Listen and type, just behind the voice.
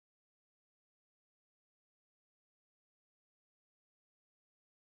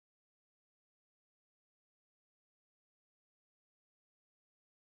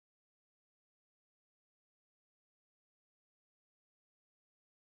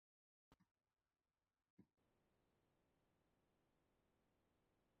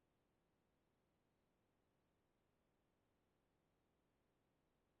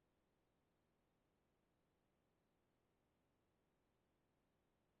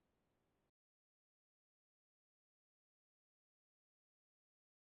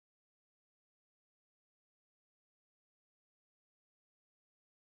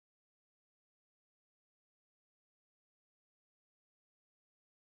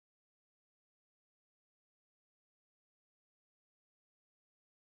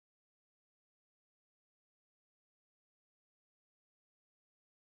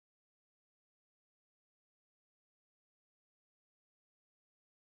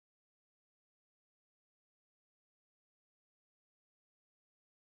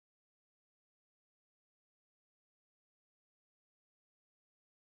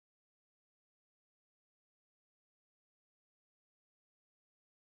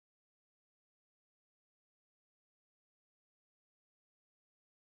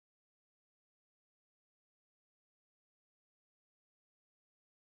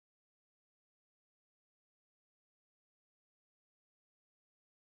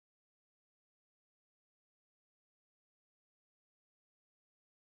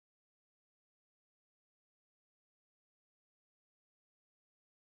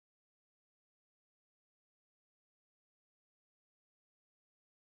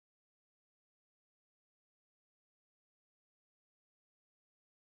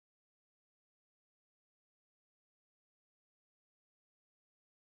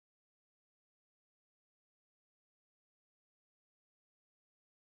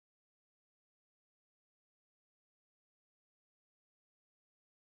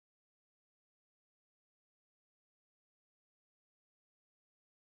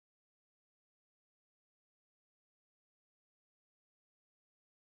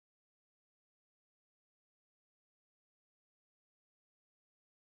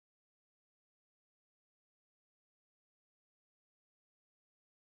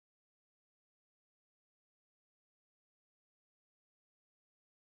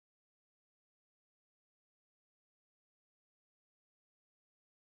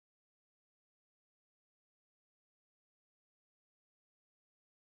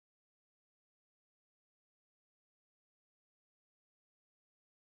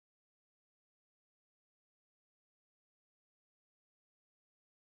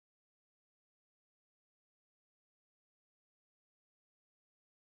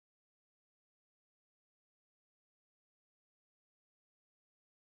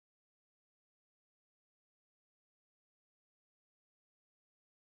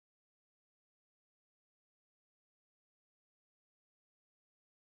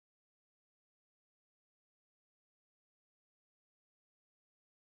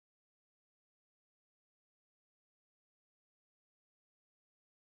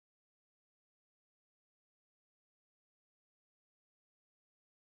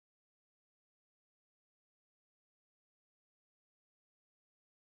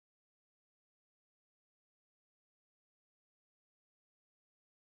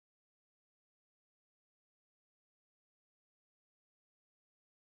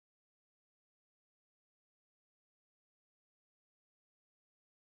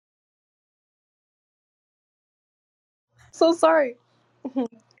So sorry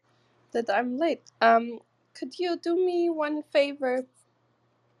that I'm late. Could you do me one favor?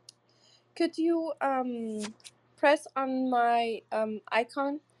 Could you press on my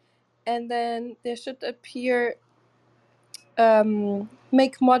icon, and then there should appear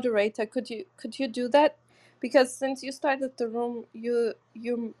make moderator. Could you do that? Because since you started the room, you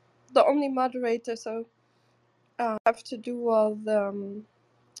the only moderator, so have to do all the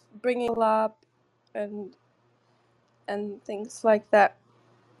bringing up and things like that.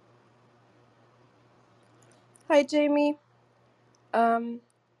 Hi, Jamie. Um,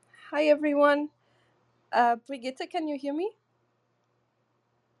 Hi, everyone. Brigitte, can you hear me?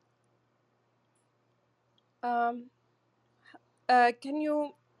 Um, can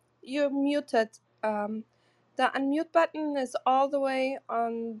you're muted. The unmute button is all the way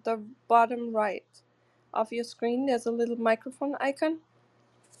on the bottom right of your screen. There's a little microphone icon.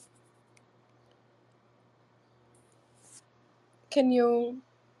 Can you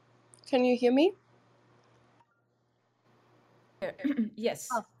hear me? Yes,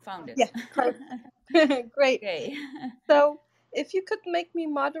 Oh, found it. yeah, perfect. Great. Okay. So if you could make me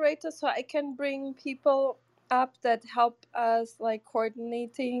moderator so I can bring people up that help us like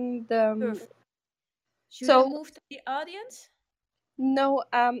coordinating the Perfect. Should I so move to the audience? no,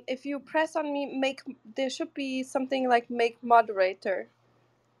 if you press on me, there should be something like make moderator.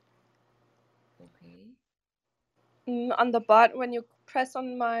 Okay. On the bottom, when you press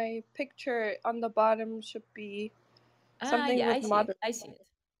on my picture, on the bottom should be something Yeah, I with see it. moderator. I see it.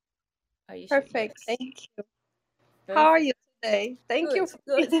 Are you sure? Perfect. Yes. Thank you. How are Perfect. you today? Thank you Good, for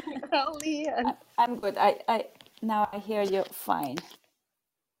good. being early. And I'm good. I now I hear you fine.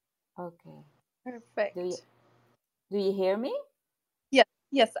 Okay. perfect. Do you hear me?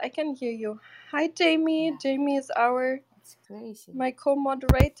 Yes, I can hear you. Hi, Jamie. Yeah. Jamie is It's crazy. my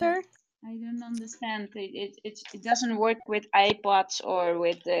co-moderator. I don't understand. It doesn't work with iPods or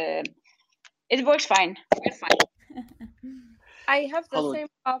with it works fine. We're fine. I have the Hello. same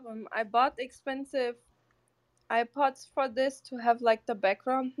problem. I bought expensive iPods for this to have like the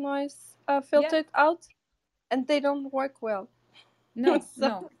background noise filtered out, and they don't work well. No, So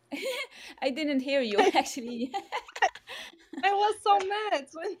no. I didn't hear you actually. I was so mad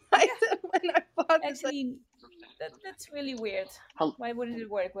when Yeah, I bought it. actually, that's really weird. Hel- Why wouldn't it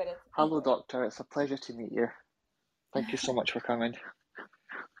work with it? Hello, Doctor. It's a pleasure to meet you. Thank you so much for coming.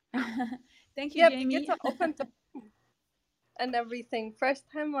 Thank you, Yeah, Jamie. Brigitte opened the and everything. First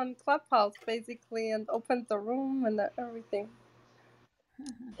time on Clubhouse, basically, and opened the room and everything.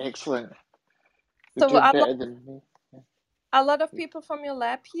 Excellent. You're So doing better than me. a lot of people from your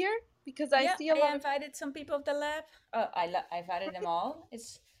lab here, because I Yeah, see a I lot of. invited some people of the lab. I invited them all.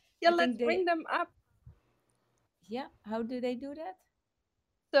 Yeah, I let's think bring them up. yeah. How do they do that?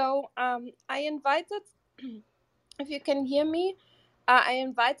 So I invited, if you can hear me, I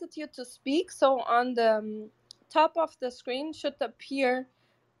invited you to speak. So on the top of the screen should appear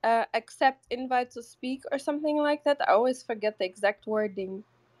accept invite to speak or something like that. I always forget the exact wording.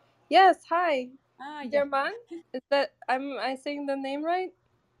 Yes, hi, Yeah. German. Is that am I saying the name right?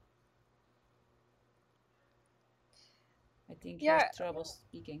 I think he has Yeah, trouble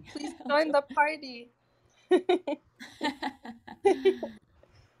speaking. please join Also. the party.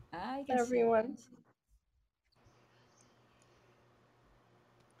 I can see. Everyone.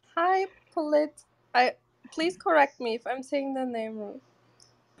 Hi, Polit. Please correct me if I'm saying the name wrong.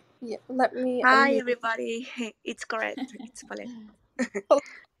 Yeah, let me. Hi, everybody. It's correct. It's Paulette.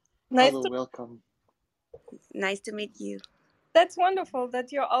 Nice Hello, to. welcome. Nice to meet you. That's wonderful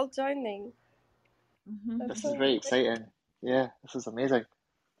that you're all joining. This is very exciting. Yeah, this is amazing.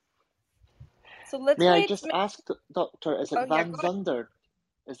 So let's May I wait. just ask, Doctor, is it Oh yeah, Van go ahead. Zundert?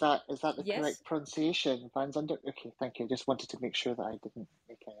 Is that the Yes. correct pronunciation? Van Zundert? Okay, thank you. Just wanted to make sure that I didn't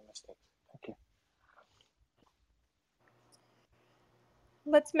make any mistakes. Thank you.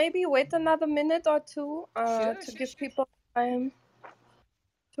 Let's maybe wait another minute or two Sure. to give people time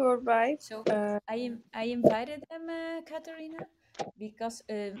to arrive. So I invited them, Katarina, because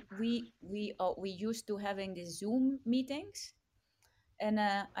we used to having the Zoom meetings, and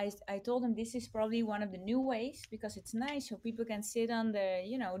I told them this is probably one of the new ways because it's nice so people can sit on the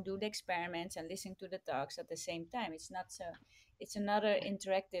do the experiments and listen to the talks at the same time. It's another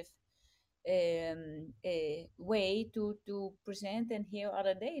interactive way to present and hear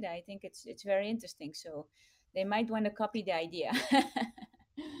other data. I think it's very interesting. So they might want to copy the idea.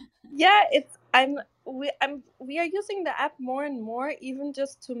 Yeah, we are using the app more and more, even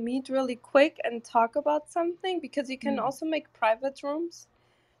just to meet really quick and talk about something, because you can also make private rooms.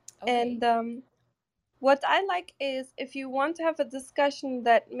 Okay. And what I like is if you want to have a discussion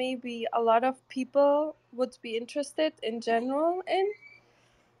that maybe a lot of people would be interested in general in,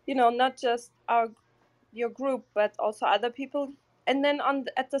 not just your group, but also other people. And then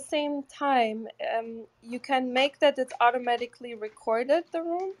at the same time, you can make that it's automatically recorded, the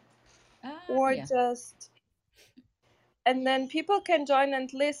room, or Yeah. just, and then people can join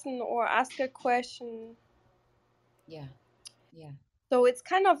and listen or ask a question. Yeah. Yeah. So it's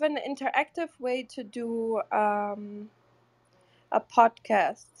kind of an interactive way to do a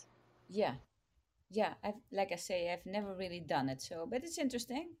podcast. Yeah. Yeah, like I say, I've never really done it, so but it's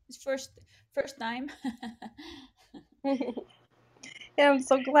interesting. It's first time. Yeah, I'm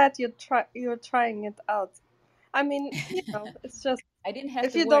so glad you're trying it out. I mean, it's just I didn't have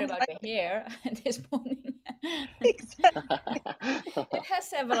if to you worry don't about like the hair this morning. it, It has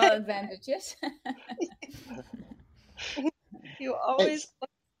several advantages. you always It's look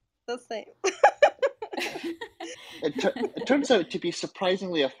the same. it turns out to be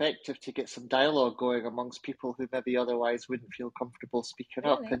surprisingly effective to get some dialogue going amongst people who maybe otherwise wouldn't feel comfortable speaking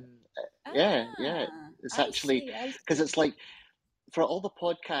up. Really? And yeah, Ah, it's I actually see. I because see. it's like for all the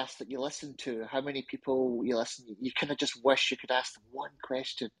podcasts that you listen to, how many people you listen, you kind of just wish you could ask them one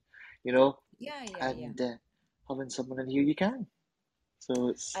question, you know, Yeah, yeah, yeah. and having someone in here, you can. So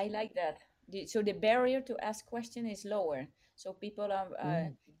it's I like that. So the barrier to ask question is lower. So people are,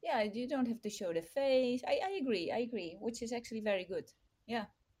 mm, yeah, you don't have to show the face. I agree. I agree, which is actually very good. Yeah.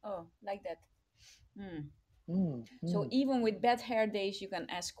 Oh, like that. Hmm. mm, So mm, even with bad hair days, you can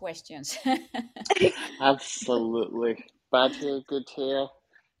ask questions. absolutely bad hair, good hair.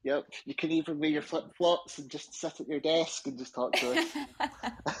 Yep, you can even wear your flip flops and just sit at your desk and just talk to us.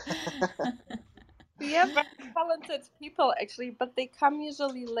 We have very talented people actually, but they come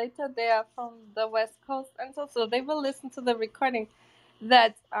usually later. They are from the West Coast, and so they will listen to the recording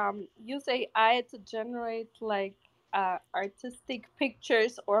that use AI to generate like artistic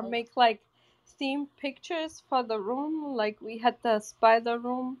pictures or Oh, make like theme pictures for the room. Like we had the spider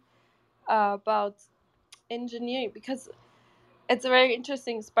room about engineering because it's very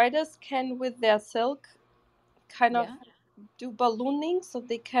interesting. Spiders can with their silk kind of yeah. do ballooning so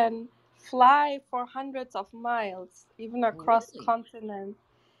they can fly for hundreds of miles, even across Really? continents.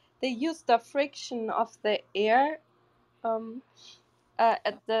 They use the friction of the air, um,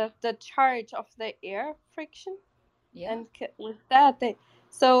 at the charge of the air friction, Yeah. and with that,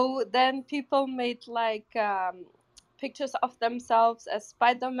 so then people made like pictures of themselves as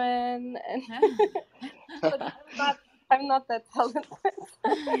Spider-Man, and but I'm not that talented.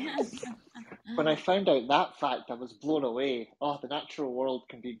 When I found out that fact, I was blown away. Oh, the natural world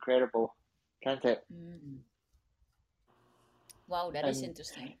can be incredible, can't it? Mm. Wow, that is And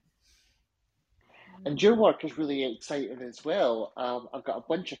interesting. and Mm. your work is really exciting as well. I've got a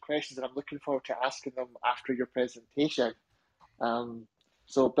bunch of questions and I'm looking forward to asking them after your presentation. Um,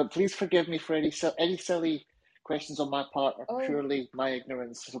 but please forgive me for any silly questions on my part are Oh, purely my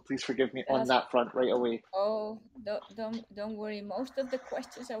ignorance. So please forgive me on that's that front right away. oh, don't worry. Most of the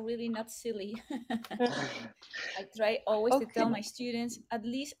questions are really not silly. I try always to Okay. tell my students at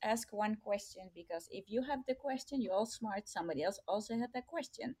least ask one question, because if you have the question, you're all smart. Somebody else also had that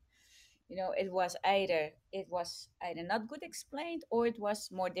question. It was either not good explained, or it was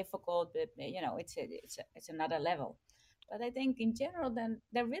more difficult. But it's another level. But I think in general, then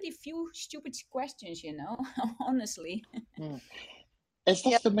there are really few stupid questions. Honestly. Hmm. Is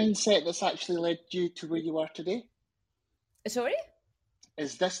Yeah. this the mindset that's actually led you to where you are today? Sorry.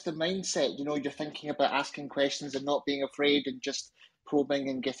 Is this the mindset? You're thinking about asking questions and not being afraid and just probing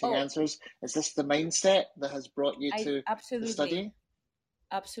and getting Oh, answers. Is this the mindset that has brought you I to the absolutely. studying?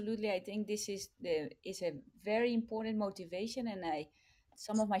 Absolutely, I think this is a very important motivation, and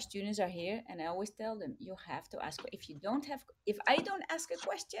some of my students are here, and I always tell them you have to ask. If I don't ask a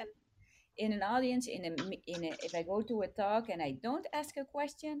question in an audience, if I go to a talk and I don't ask a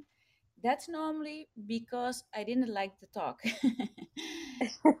question, that's normally because I didn't like the talk.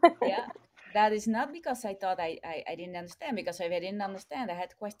 Yeah, that is not because I thought I didn't understand. Because if I didn't understand, I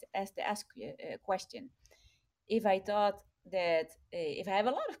had to ask a question. If I thought that if I have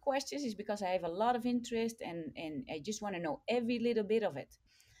a lot of questions, it's because I have a lot of interest, and I just want to know every little bit of it.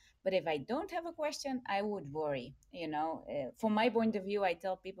 But if I don't have a question, I would worry. From my point of view, I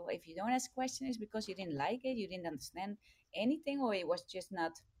tell people, if you don't ask questions, it's because you didn't like it, you didn't understand anything, or it was just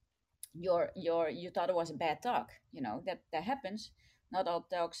not you thought it was a bad talk. That happens. Not all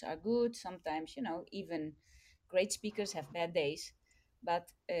talks are good. Sometimes, even great speakers have bad days. But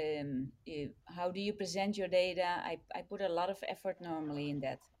how do you present your data? I put a lot of effort normally in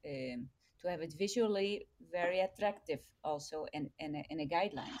that, to have it visually very attractive also, in a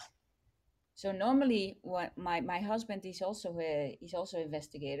guidelines. So normally, what my husband is also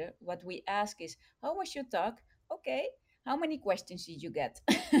investigator. What we ask is, how was your talk? Okay, how many questions did you get?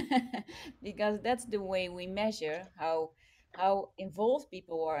 Because that's the way we measure how involved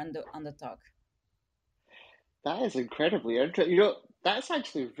people are on the talk. That is incredibly interesting. That's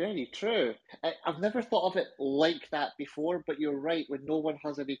actually very true. I've never thought of it like that before, but you're right. When no one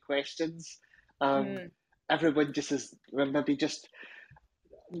has any questions, um, Mm. everyone just is well, maybe just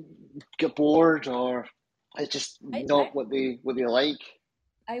get bored or it's just I, not what they like.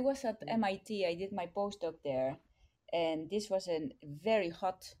 I was at MIT. I did my postdoc there, and this was a very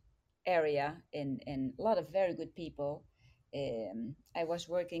hot area and a lot of very good people. I was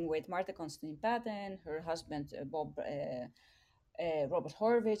working with Martha Constantine Patton, her husband Bob Robert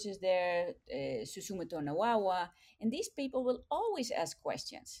Horowitz is there, Susumu Tonawawa, and these people will always ask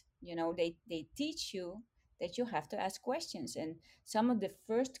questions. You know, they teach you that you have to ask questions. And some of the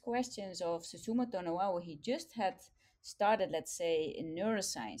first questions of Susumu Tonawawa, he just had started, let's say, in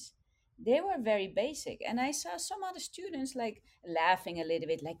neuroscience. They were very basic. And I saw some other students like laughing a little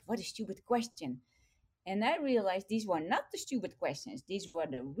bit, like, what a stupid question. And I realized these were not the stupid questions. These were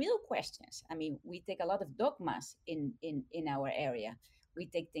the real questions. I mean, we take a lot of dogmas in our area. We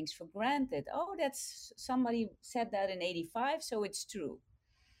take things for granted. Oh, that's somebody said that in 85, so it's true.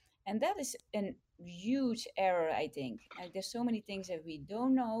 And that is a huge error, I think. There's so many things that we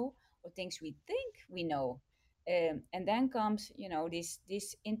don't know or things we think we know. And then comes,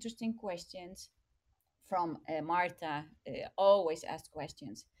 these interesting questions from Marta, always ask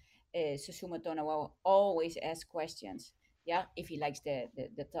questions. Susumu Tonawa always ask questions. Yeah, if he likes the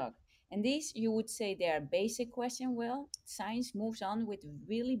talk. And these, you would say, they are basic questions. Well, science moves on with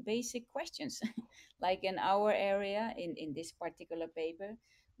really basic questions. Like in our area, in this particular paper,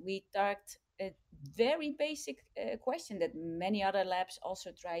 we talked a very basic question that many other labs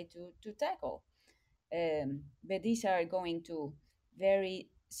also try to tackle. But these are going to very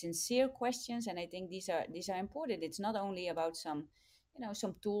sincere questions, and I think these are important. It's not only about some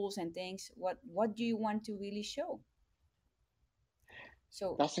tools and things. What do you want to really show?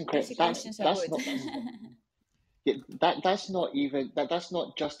 So That's incredible. basic questions are That's good. not yeah, that's not even that's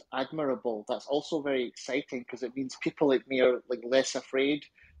not just admirable. That's also very exciting because it means people like me are like less afraid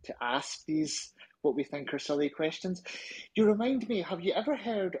to ask these what we think are silly questions. You remind me. Have you ever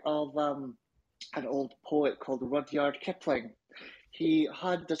heard of an old poet called Rudyard Kipling?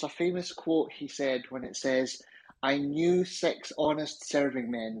 There's a famous quote he said when it says, I knew 6 honest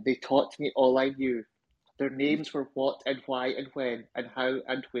serving men. They taught me all I knew. Their names were what and why and when and how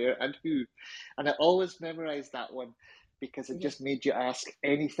and where and who. And I always memorized that one because it Yeah, just made you ask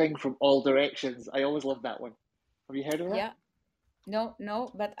anything from all directions. I always loved that one. Have you heard of that? yeah. No,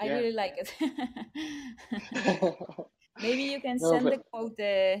 no, but I Yeah. really like it. Maybe you can No, send but the quote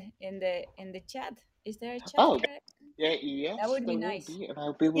in the chat. Is there a chat oh, here? yeah, That yes, would be there will nice. be, and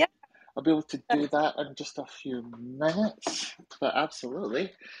Yeah. I'll be able to do that in just a few minutes. But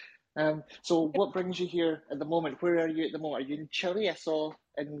absolutely. So what brings you here at the moment? Where are you at the moment? Are you in Chile? I saw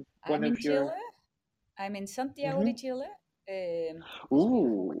in one I'm in of Chile. your. I'm in Santiago de Hmm. Chile. It's beautiful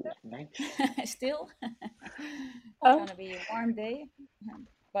Ooh, nice. weather still. It's Oh, gonna be a warm day,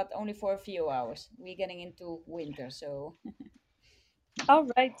 but only for a few hours. We're getting into winter, so all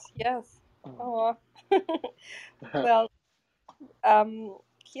right. Yes. Oh. Oh. Well, um,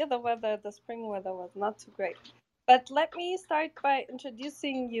 here the spring weather was not too great. But let me start by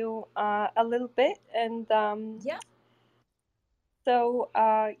introducing you a little bit. And yeah.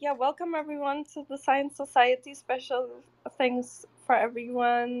 yeah, welcome everyone to the Science Society. Special thanks for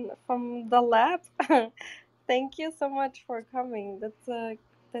everyone from the lab. Thank you so much for coming.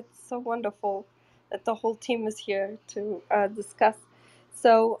 That's so wonderful that the whole team is here to discuss.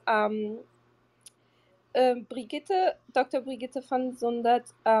 So, Dr. Brigitte van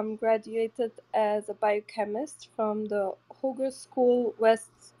Zundert graduated as a biochemist from the Hogeschool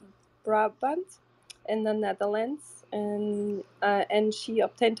West Brabant in the Netherlands, and she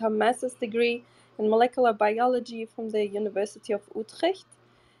obtained her master's degree in molecular biology from the University of Utrecht,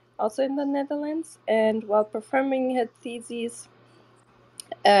 also in the Netherlands. And while performing her thesis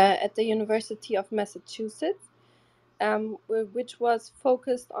at the University of Massachusetts, which was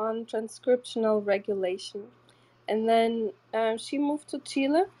focused on transcriptional regulation. And then she moved to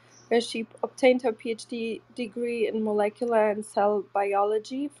Chile, where she obtained her PhD degree in molecular and cell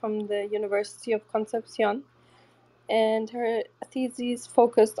biology from the University of Concepcion. And her thesis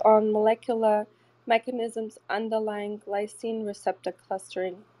focused on molecular mechanisms underlying glycine receptor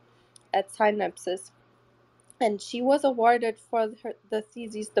clustering at synapses. And she was awarded for the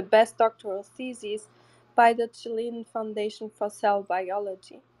thesis the best doctoral thesis by the Chilean Foundation for Cell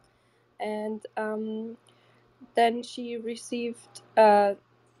Biology. and then she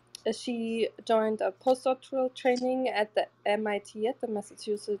joined a postdoctoral training at the MIT, at the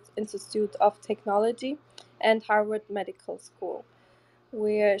Massachusetts Institute of Technology, and Harvard Medical School,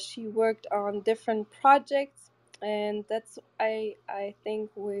 where she worked on different projects. And that's, I think,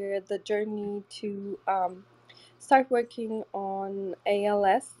 where the journey to start working on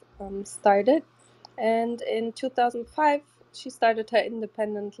ALS started. And in 2005, she started her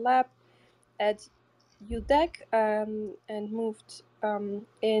independent lab at UDEC, and moved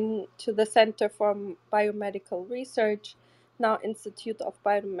into the Center for Biomedical Research, now Institute of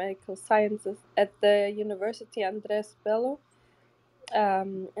Biomedical Sciences, at the University Andrés Bello,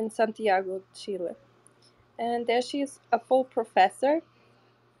 in Santiago, Chile. And there she is a full professor,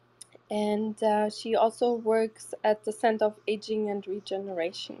 and she also works at the Center of Aging and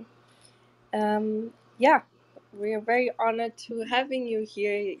Regeneration. Yeah, we are very honored to having you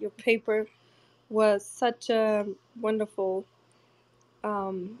here. Your paper was such a wonderful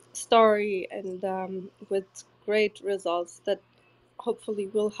story, and with great results that hopefully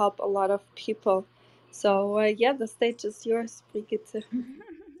will help a lot of people. So yeah, the stage is yours, Brigitte.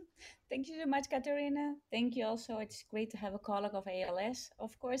 Thank you so much, Katerina. Thank you also. It's great to have a colleague of ALS,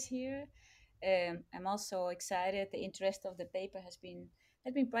 of course, here. I'm also excited. The interest of the paper has been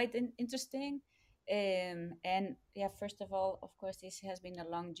quite interesting. And yeah, first of all, of course, this has been a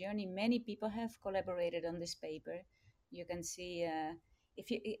long journey. Many people have collaborated on this paper. You can see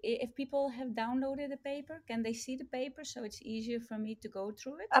if people have downloaded the paper, can they see the paper? So it's easier for me to go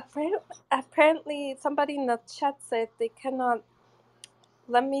through it. Apparently, somebody in the chat said they cannot.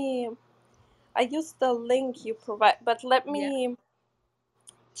 Let me. I used the link you provide, but let me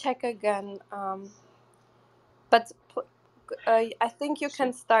check again. But I think you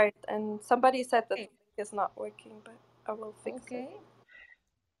can start. And somebody said that the link is not working, but I will fix it.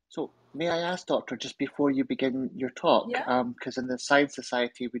 So may I ask, Doctor, just before you begin your talk, because in the Science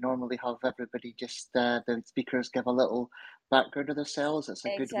Society we normally have everybody just the speakers give a little background of themselves. It's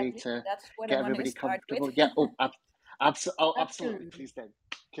a good way to That's what get I wanted to everybody start comfortable. with. Yeah. Oh, absolutely. Absolutely. Please then.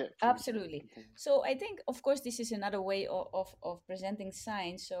 Okay, please Absolutely. continue. So I think, of course, this is another way of presenting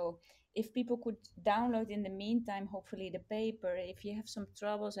science. So if people could download in the meantime, hopefully the paper. If you have some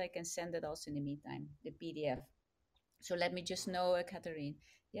troubles, I can send it also in the meantime, the PDF. So let me just know, Catherine.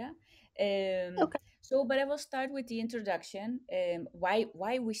 Yeah. Okay. So, but I will start with the introduction. Why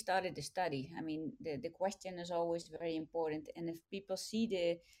we started the study? I mean, the question is always very important. And if people see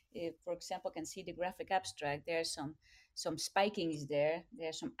for example, can see the graphic abstract, there's some spikings there.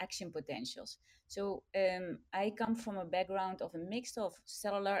 There's some action potentials. So I come from a background of a mix of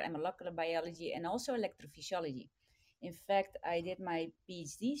cellular and molecular biology and also electrophysiology. In fact, I did my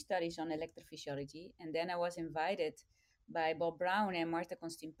PhD studies on electrophysiology, and then I was invited by Bob Brown and Martha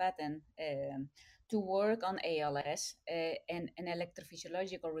Constant-Patton to work on ALS and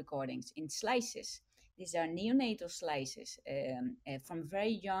electrophysiological recordings in slices. These are neonatal slices from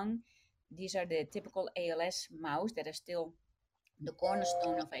very young. These are the typical ALS mouse that are still the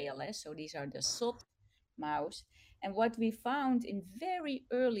cornerstone of ALS. So these are the SOT mouse. And what we found in very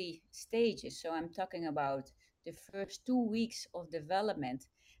early stages, so I'm talking about the first 2 weeks of development,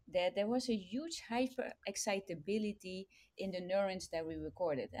 that there was a huge hyper excitability in the neurons that we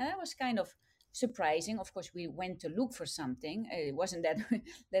recorded. And that was kind of surprising. Of course, we went to look for something. It wasn't that,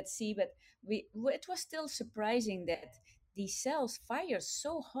 let's see, but it was still surprising that these cells fire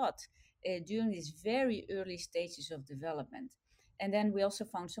so hot during these very early stages of development. And then we also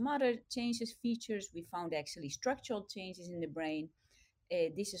found some other changes, features. We found actually structural changes in the brain.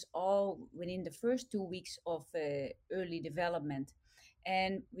 This is all within the first 2 weeks of early development.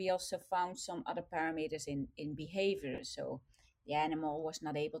 And we also found some other parameters in behavior. So the animal was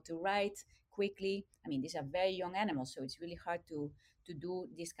not able to write quickly. I mean, these are very young animals, so it's really hard to do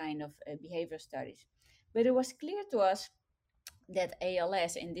this kind of behavior studies. But it was clear to us that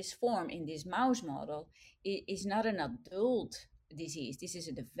ALS in this form, in this mouse model, is not an adult disease. This is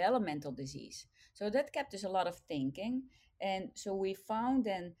a developmental disease. So that kept us a lot of thinking. And so we found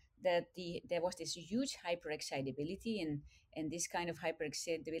then that there was this huge hyperexcitability, and this kind of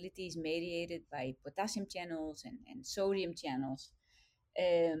hyperexcitability is mediated by potassium channels and sodium channels.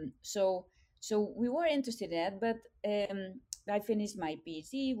 So we were interested in that, but I finished my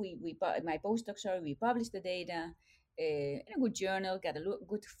PhD. My postdoc, sorry, we published the data in a good journal, got a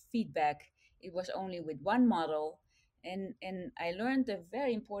good feedback. It was only with one model, and I learned a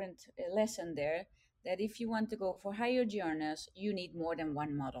very important lesson there, that if you want to go for higher journals, you need more than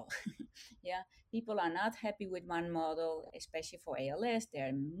one model. Yeah, people are not happy with one model, especially for ALS. There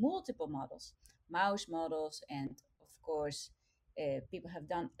are multiple models, mouse models, and of course people have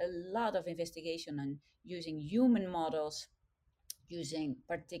done a lot of investigation on using human models, using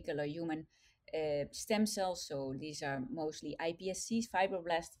particular human stem cells. So these are mostly iPSCs,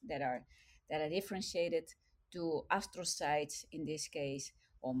 fibroblasts that are differentiated to astrocytes in this case,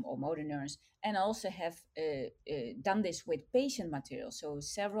 or motor neurons, and also have done this with patient material. So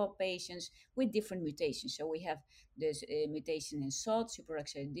several patients with different mutations. So we have this mutation in SOD,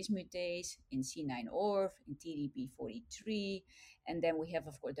 superoxide dismutase, in C9orf, in TDP43, and then we have,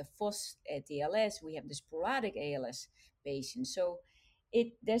 of course, the FOS TLS. We have the sporadic ALS patients. So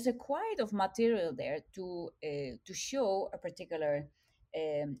there's a quite of material there to show a particular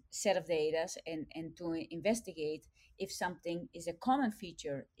set of data, and to investigate if something is a common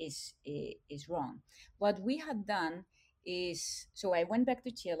feature is wrong. What we had done is, so I went back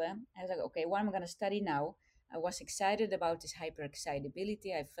to Chile. I was like, okay, what am I going to study now? I was excited about this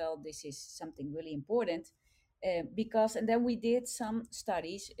hyperexcitability. I felt this is something really important. Because, and then we did some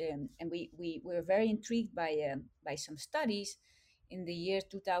studies, and we were very intrigued by some studies. In the year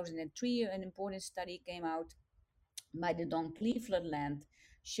 2003, an important study came out by the Don Cleveland Land,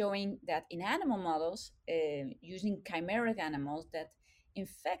 showing that in animal models, using chimeric animals, that in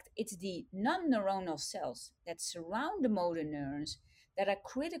fact it's the non-neuronal cells that surround the motor neurons that are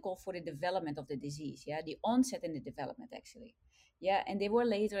critical for the development of the disease. Yeah, the onset and the development actually. Yeah, and they were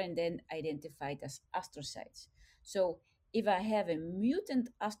later and then identified as astrocytes. So if I have a mutant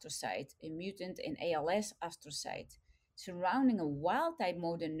astrocyte, a mutant in ALS astrocyte, surrounding a wild type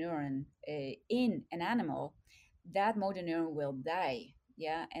motor neuron in an animal, that motor neuron will die.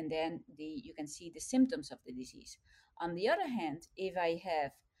 Yeah, and then you can see the symptoms of the disease. On the other hand, if I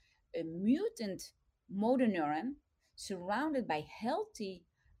have a mutant motor neuron surrounded by healthy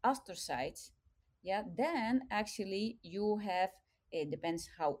astrocytes, yeah, then actually you have, it depends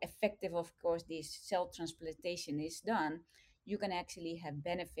how effective, of course, this cell transplantation is done, you can actually have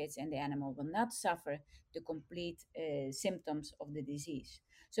benefits, and the animal will not suffer the complete symptoms of the disease.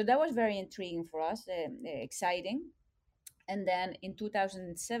 So that was very intriguing for us, exciting. And then in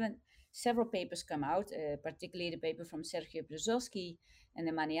 2007, several papers come out, particularly the paper from Sergio Brzozowski and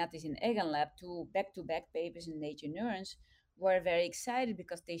the Maniatis in Egan lab, two back-to-back papers in Nature Neurons, were very excited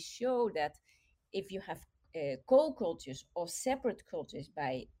because they show that if you have co-cultures or separate cultures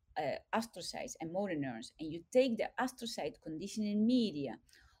by astrocytes and motor neurons, and you take the astrocyte conditioning media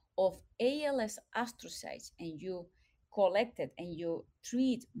of ALS astrocytes and you collect it and you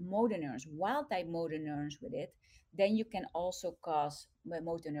treat motor neurons, wild type motor neurons with it, then you can also cause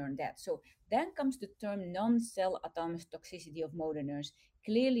motor neuron death. So then comes the term non-cell autonomous toxicity of motor neurons,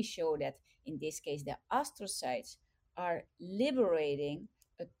 clearly show that in this case the astrocytes are liberating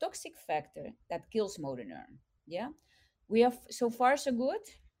a toxic factor that kills motor neuron. Yeah, we have so far so good.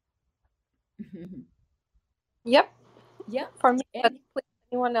 Yep, Yeah, for me. But and please,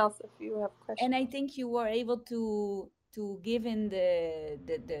 anyone else, if you have questions. and I think you were able to give in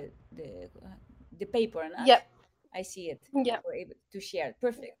the paper, not? Yep, I see it. You yep, were able to share it.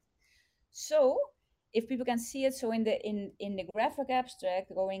 Perfect. So if people can see it, so in the graphic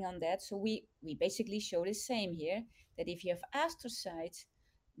abstract going on that, so we basically show the same here, that if you have astrocytes,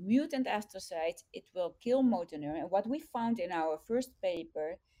 mutant astrocytes, it will kill motor neuron. And what we found in our first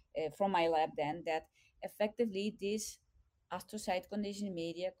paper from my lab then, that effectively this astrocyte conditioning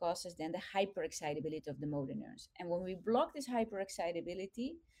media causes then the hyperexcitability of the motor neurons. And when we block this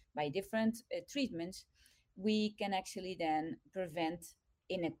hyperexcitability by different treatments, we can actually then prevent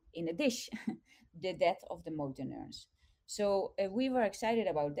in a dish the death of the motor neurons. So we were excited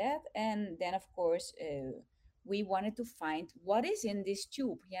about that, and then of course we wanted to find what is in this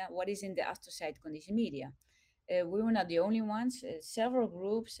tube. Yeah, what is in the astrocyte conditioning media. We were not the only ones. Several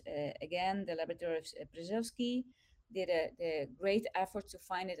groups, again, the laboratory of Brzezowski did a great effort to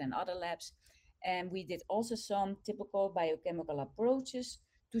find it, and other labs. And we did also some typical biochemical approaches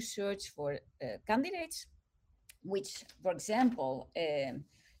to search for candidates, which, for example,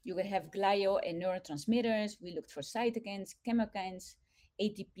 you could have glio and neurotransmitters. We looked for cytokines, chemokines,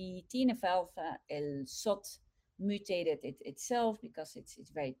 ATP, TNF alpha, SOT mutated itself because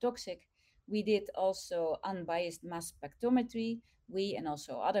it's very toxic. We did also unbiased mass spectrometry, we and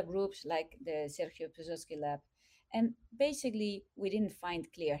also other groups like the Sergio Brzozowski lab. And basically, we didn't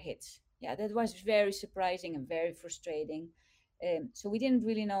find clear hits. Yeah, that was very surprising and very frustrating. So we didn't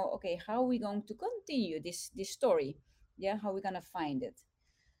really know, okay, how are we going to continue this story? Yeah, how are we going to find it?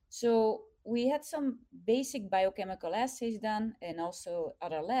 So we had some basic biochemical assays done and also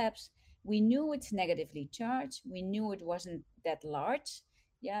other labs. We knew it's negatively charged. We knew it wasn't that large.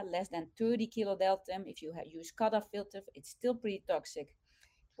 Yeah, less than 30 kilodalton. If you use cutoff filter, it's still pretty toxic.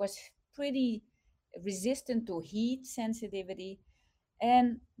 It was pretty resistant to heat sensitivity.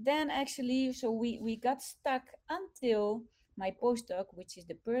 And then actually, so we got stuck until my postdoc, which is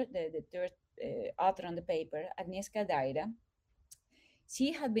the third author on the paper, Agnieszka Dajda.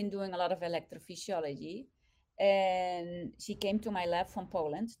 She had been doing a lot of electrophysiology, and she came to my lab from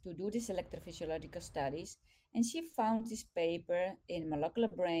Poland to do these electrophysiological studies. And she found this paper in molecular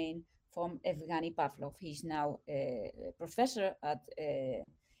brain from Evgeny Pavlov. He's now a professor at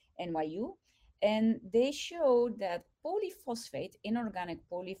NYU. And they showed that polyphosphate, inorganic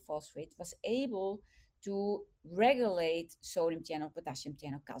polyphosphate, was able to regulate sodium channel, potassium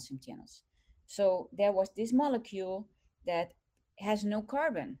channel, calcium channels. So there was this molecule that has no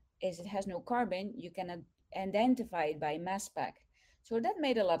carbon. As it has no carbon, you cannot identify it by mass spec. So that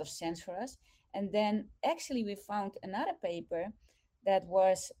made a lot of sense for us. And then actually we found another paper that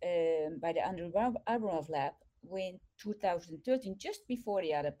was by the Andrew Abramov lab in 2013, just before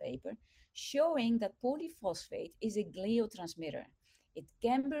the other paper, showing that polyphosphate is a gliotransmitter. It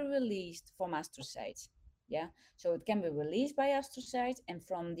can be released from astrocytes. Yeah, so it can be released by astrocytes, and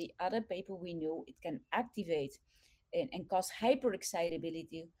from the other paper we knew it can activate and cause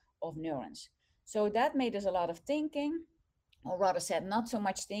hyperexcitability of neurons. So that made us a lot of thinking, or rather said, not so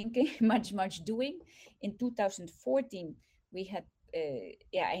much thinking, much doing. In 2014, we had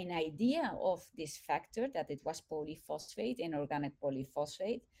an idea of this factor, that it was polyphosphate, inorganic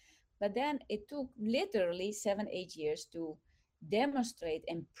polyphosphate. But then it took literally 7-8 years to demonstrate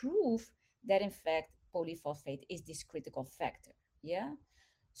and prove that in fact polyphosphate is this critical factor. Yeah.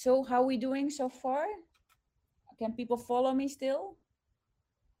 So how are we doing so far? Can people follow me still?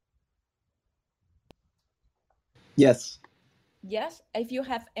 Yes. Yes. If you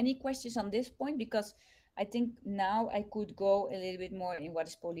have any questions on this point, because I think now I could go a little bit more in what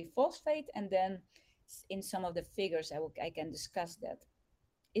is polyphosphate, and then in some of the figures I can discuss that.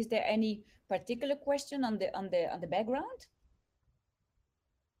 Is there any particular question on the background?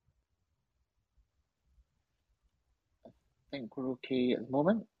 I think we're okay at the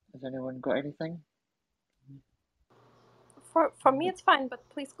moment. Has anyone got anything? For me, it's fine, but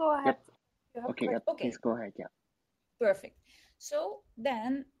please go ahead. Yep. Okay, yep, Okay. please go ahead. Yeah. Perfect. So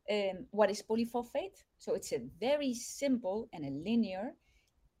then, what is polyphosphate? So it's a very simple and a linear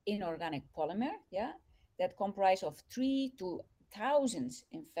inorganic polymer, yeah, that comprise of 3 to thousands,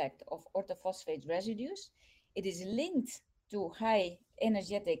 in fact, of orthophosphate residues. It is linked to high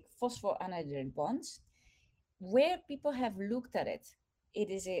energetic phosphoanhydride bonds. Where people have looked at it,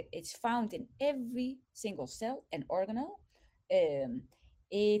 it's found in every single cell and organelle.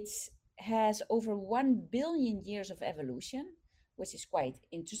 It has over 1 billion years of evolution, which is quite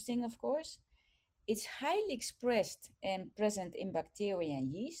interesting, of course. It's highly expressed and present in bacteria and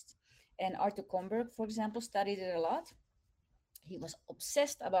yeast. And Arthur Comberg, for example, studied it a lot. He was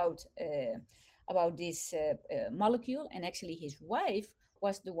obsessed about this molecule, and actually his wife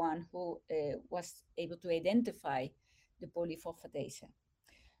was the one who was able to identify the polyphosphatase.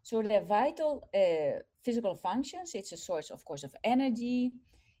 So the vital physical functions, it's a source, of course, of energy.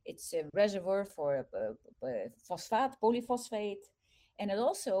 It's a reservoir for phosphate, polyphosphate. And it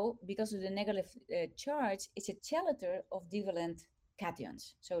also, because of the negative charge, it's a chelator of divalent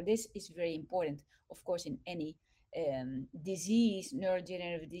cations. So this is very important, of course, in any disease,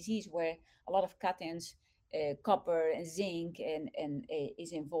 neurodegenerative disease, where a lot of cations, copper and zinc, and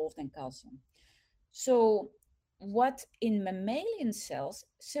is involved, in calcium. So what in mammalian cells,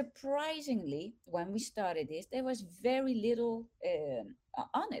 surprisingly, when we started this, there was very little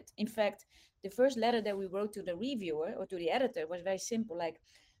on it. In fact, the first letter that we wrote to the reviewer or to the editor was very simple, like,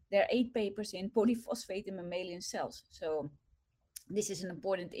 there are 8 papers in polyphosphate in mammalian cells. So this is an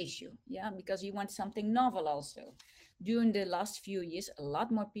important issue, yeah, because you want something novel also. During the last few years, a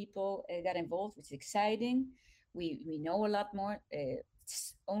lot more people got involved, which is exciting. We know a lot more.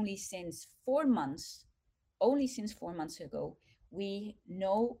 Only since 4 months ago, we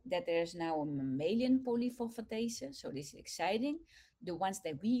know that there's now a mammalian polyphosphatase. So this is exciting. The ones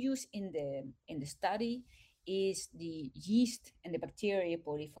that we use in the study is the yeast and the bacteria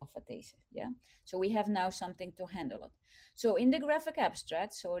polyphosphatase. Yeah. So we have now something to handle it. So in the graphic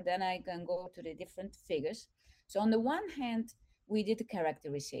abstract, so then I can go to the different figures. So on the one hand, we did the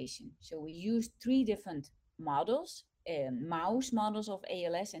characterization. So we used 3 different models, mouse models of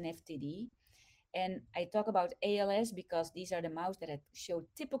ALS and FTD. And I talk about ALS because these are the mouse that show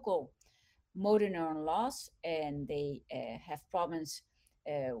typical motor neuron loss, and they have problems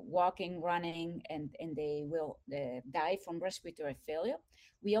walking, running, and they will die from respiratory failure.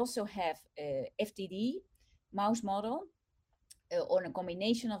 We also have FTD mouse model, or a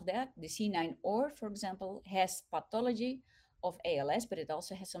combination of that. The C9OR, for example, has pathology of ALS, but it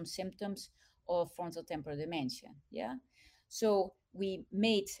also has some symptoms of frontotemporal dementia. Yeah, so we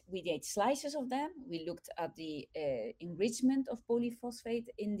did slices of them. We looked at the enrichment of polyphosphate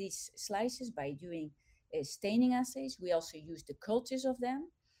in these slices by doing staining assays. We also used the cultures of them.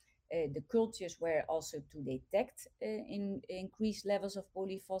 The cultures were also to detect increased levels of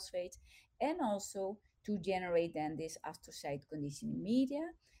polyphosphate, and also to generate then this astrocyte conditioning media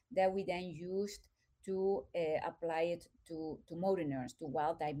that we then used to apply it to motor neurons, to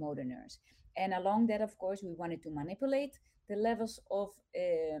wild type motor neurons. And along that, of course, we wanted to manipulate the levels of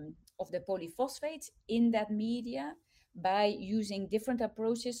the polyphosphates in that media by using different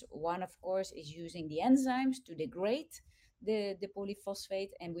approaches. One, of course, is using the enzymes to degrade the polyphosphate,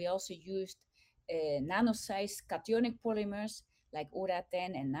 and we also used nano-sized cationic polymers like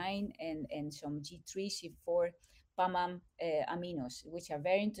ORA10 and 9 and some G3, C4 PAMAM aminos, which are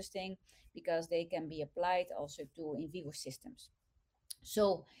very interesting because they can be applied also to in vivo systems.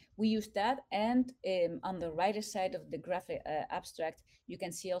 So we use that, and on the right side of the graphic abstract, you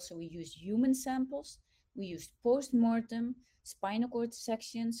can see also we use human samples. We used post-mortem spinal cord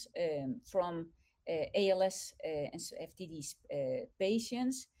sections from ALS and FTD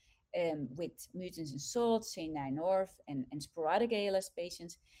patients with mutants in SALT, C9orf, and sporadic ALS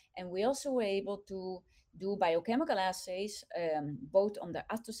patients. And we also were able to do biochemical assays both on the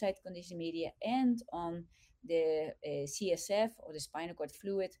astrocyte condition media and on the CSF or the spinal cord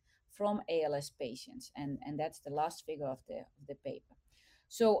fluid from ALS patients. And that's the last figure of the paper.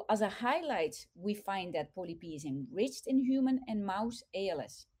 So as a highlight, we find that poly-P is enriched in human and mouse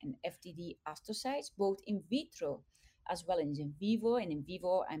ALS and FTD astrocytes, both in vitro as well as in vivo. And in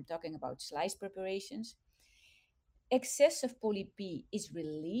vivo, I'm talking about slice preparations. Excess of poly-P is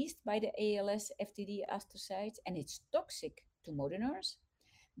released by the ALS FTD astrocytes, and it's toxic to motor neurons.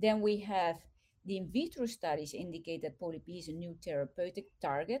 Then we have the in vitro studies indicate that poly-P is a new therapeutic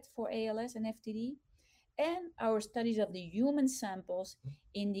target for ALS and FTD. And our studies of the human samples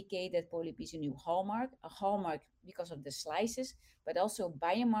indicate that poly-P is a hallmark because of the slices, but also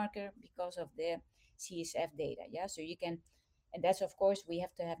biomarker because of the CSF data. Yeah, so you can, and that's of course, we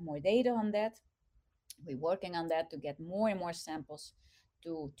have to have more data on that. We're working on that to get more and more samples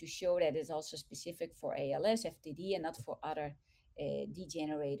to show that it's also specific for ALS, FTD, and not for other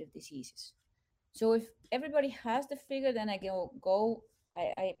degenerative diseases. So if everybody has the figure, then I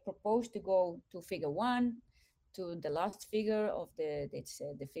propose to go to figure 1, to the last figure of the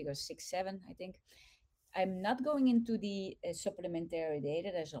figure 6, 7, I think. I'm not going into the supplementary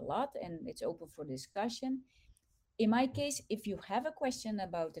data. There's a lot, and it's open for discussion. In my case, if you have a question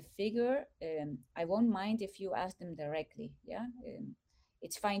about the figure, I won't mind if you ask them directly. Yeah,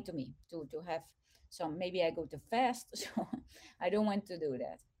 it's fine to me to have some. Maybe I go too fast, so I don't want to do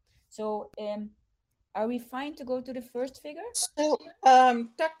that. So, are we fine to go to the first figure? So,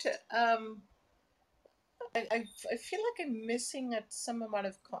 Doctor, I feel like I'm missing at some amount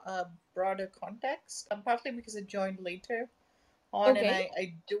of broader context. Partly because I joined later on, and Okay.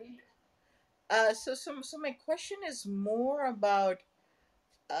 I don't. So my question is more about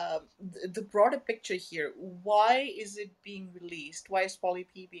the broader picture here. Why is it being released? Why is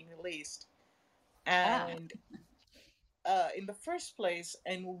poly-P being released? Ah, And in the first place,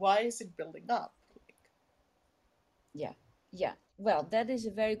 and why is it building up? yeah, yeah. Well, that is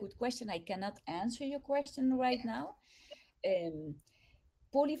a very good question. I cannot answer your question right now. Um,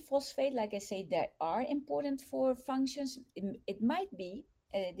 Polyphosphate, like I say, they are important for functions. It might be,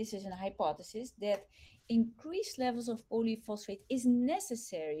 this is a hypothesis, that increased levels of polyphosphate is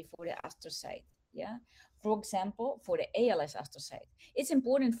necessary for the astrocyte. Yeah. For example, for the ALS astrocyte, it's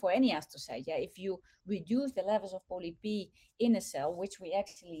important for any astrocyte. Yeah. If you reduce the levels of poly-P in a cell, which we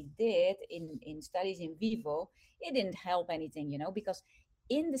actually did in studies in vivo, it didn't help anything, because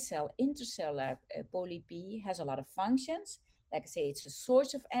in the cell, intracellular poly-P has a lot of functions. Like I say, it's a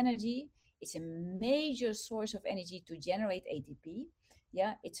source of energy. It's a major source of energy to generate ATP.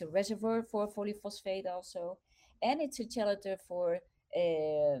 Yeah, it's a reservoir for polyphosphate also, and it's a chelator for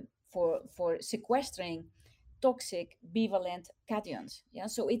sequestering toxic bivalent cations. Yeah,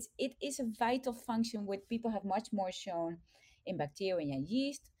 so it is a vital function which people have much more shown in bacteria and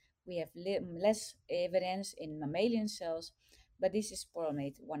yeast. We have less evidence in mammalian cells, but this is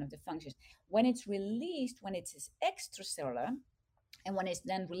probably one of the functions. When it's released, when it is extracellular, and when it's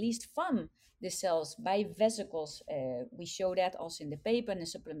then released from the cells by vesicles, we show that also in the paper and the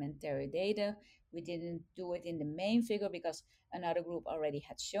supplementary data. We didn't do it in the main figure because another group already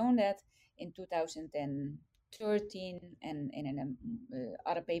had shown that in 2013, and in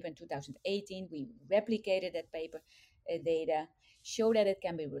another paper in 2018, we replicated that paper data, show that it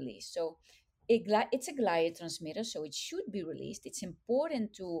can be released. So it's a glial transmitter, so it should be released. It's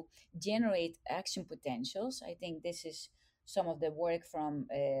important to generate action potentials. I think this is some of the work from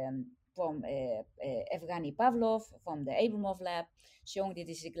Evgeny Pavlov from the Abramov lab, showing that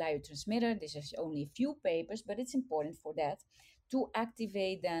this is a glial transmitter. This is only a few papers, but it's important for that to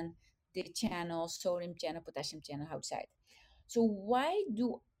activate then the channels, sodium channel, potassium channel outside. So why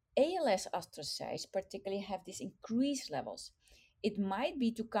do ALS astrocytes particularly have these increased levels? It might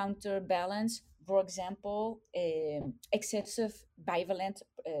be to counterbalance, for example, excessive bivalent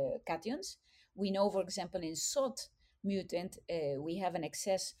cations. We know, for example, in SOT mutant, we have an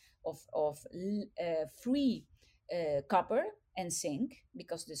excess of free copper and zinc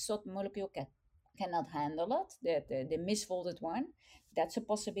because the SOT molecule cannot handle it, the misfolded one. That's a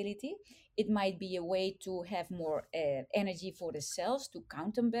possibility. It might be a way to have more energy for the cells to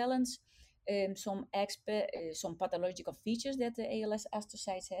counterbalance some pathological features that the ALS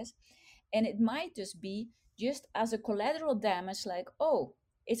astrocytes has. And it might just be just as a collateral damage, like, oh,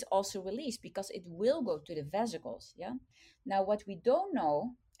 it's also released because it will go to the vesicles. Yeah. Now, what we don't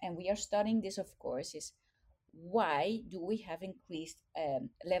know, and we are studying this, of course, is why do we have increased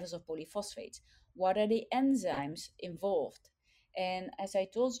levels of polyphosphates? What are the enzymes involved? And as I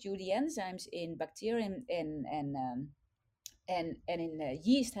told you, the enzymes in bacteria and in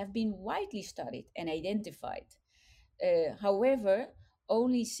yeast have been widely studied and identified. However,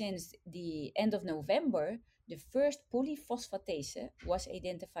 only since the end of November, the first polyphosphatase was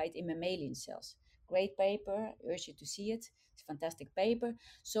identified in mammalian cells. Great paper, I urge you to see it. It's a fantastic paper.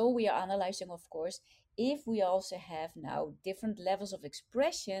 So we are analyzing, of course, if we also have now different levels of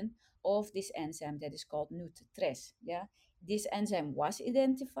expression of this enzyme that is called NUT3. Yeah, this enzyme was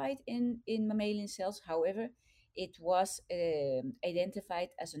identified in mammalian cells. However, it was identified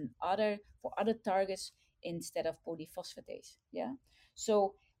as an other for other targets instead of polyphosphatase. Yeah.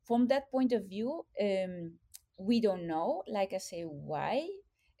 So from that point of view, we don't know, like I say, why.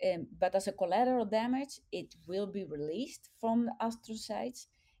 But as a collateral damage, it will be released from the astrocytes.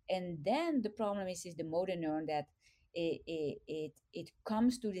 And then the problem is the motor neuron that it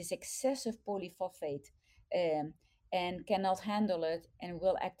comes to this excessive polyphosphate and cannot handle it and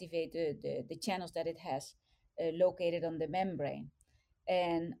will activate the channels that it has located on the membrane.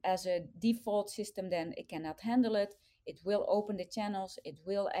 And as a default system, then it cannot handle it. It will open the channels, it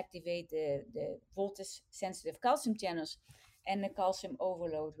will activate the voltage sensitive calcium channels, and the calcium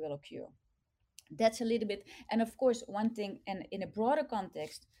overload will occur. That's a little bit. And of course, one thing, and in a broader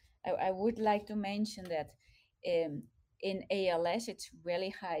context, I would like to mention that um, in ALS, it's really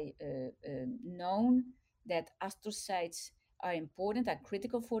high known that astrocytes are important, are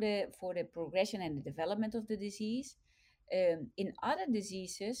critical for the progression and the development of the disease. In other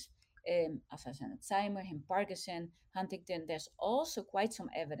diseases, as Alzheimer, Parkinson, Huntington, there's also quite some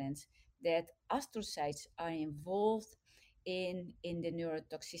evidence that astrocytes are involved in the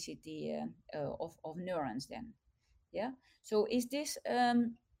neurotoxicity of neurons. Then, yeah. So is this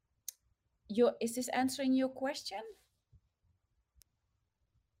answering your question?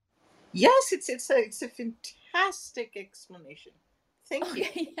 Yes, it's a fantastic explanation. Thank you.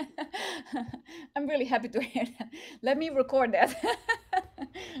 Okay. I'm really happy to hear that. Let me record that.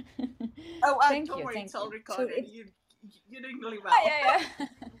 Oh, Thank don't you, worry, thank it's all you. So recorded. it, You're doing really ah, well. yeah, yeah.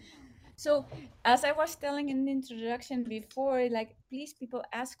 So as I was telling in the introduction before, like, please people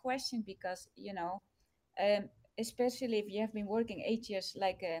ask questions because um, especially if you have been working 8 years,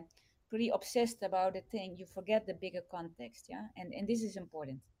 like pretty obsessed about a thing, you forget the bigger context. Yeah, and this is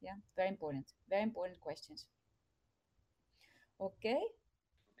important. Yeah, very important questions. Okay.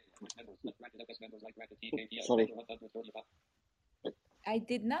 Sorry. I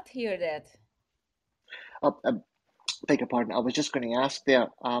did not hear that. I beg your pardon. I was just going to ask there.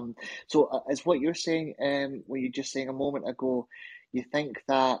 So is what you're saying, what you just saying a moment ago, you think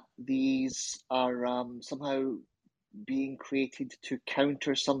that these are somehow being created to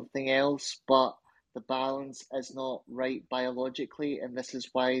counter something else, but the balance is not right biologically, and this is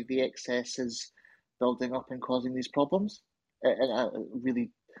why the excess is building up and causing these problems? In a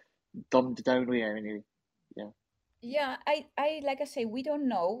really dumbed down way, anyway. Yeah. Yeah, I like I say, we don't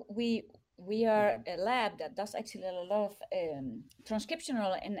know. We are a lab that does actually a lot of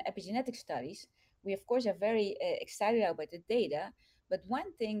transcriptional and epigenetic studies. We of course are very excited about the data, but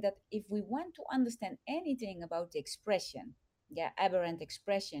one thing that if we want to understand anything about the expression, yeah, aberrant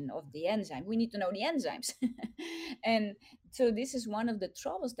expression of the enzyme, we need to know the enzymes. And so this is one of the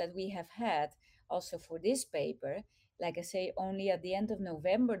troubles that we have had also for this paper. Like I say, only at the end of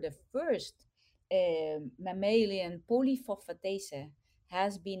November, the first mammalian polyphosphatase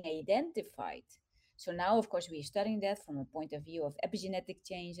has been identified. So now, of course, we're studying that from a point of view of epigenetic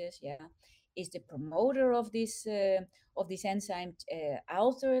changes. Yeah, is the promoter of this enzyme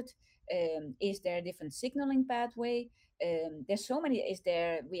altered? Is there a different signaling pathway? There's so many. Is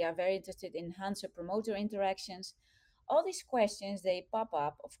there? We are very interested in enhancer promoter interactions. All these questions they pop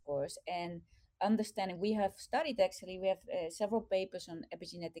up, of course, and understanding. We have studied actually. We have several papers on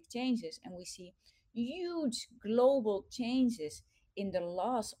epigenetic changes, and we see huge global changes in the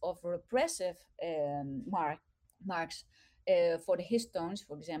loss of repressive marks for the histones,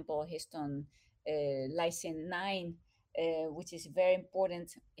 for example, histone lysine 9, which is a very important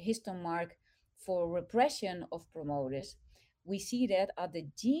histone mark for repression of promoters. We see that at the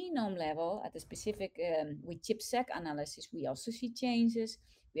genome level, at the specific, with ChIP-seq analysis, we also see changes.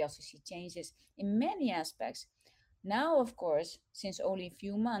 We also see changes in many aspects. Now, of course, since only a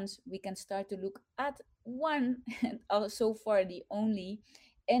few months, we can start to look at one, so far the only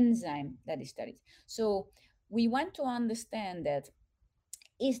enzyme that is studied. So we want to understand that,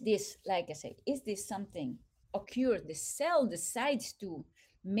 is this, like I say, is this something occurs, the cell decides to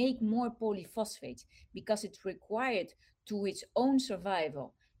make more polyphosphates because it's required to its own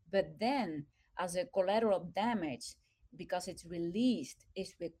survival, but then as a collateral damage, because it's released,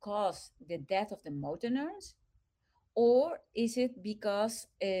 is because the death of the motor neurons? Or is it because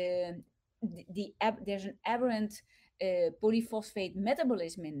there's an aberrant polyphosphate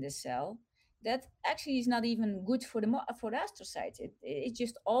metabolism in the cell that actually is not even good for for the astrocytes? It's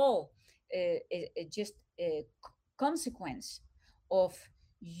just all just a consequence of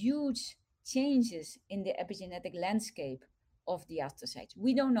huge changes in the epigenetic landscape of the astrocytes.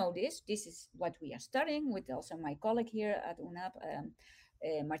 We don't know this. This is what we are studying with also my colleague here at UNAP,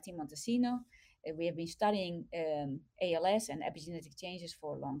 Martin Montesino. We have been studying ALS and epigenetic changes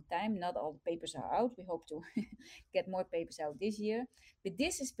for a long time. Not all the papers are out. We hope to get more papers out this year. But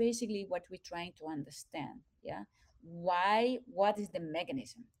this is basically what we're trying to understand. Yeah, why? What is the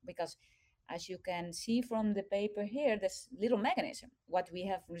mechanism? Because as you can see from the paper here, there's little mechanism. What we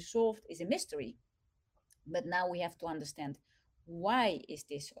have resolved is a mystery. But now we have to understand, why is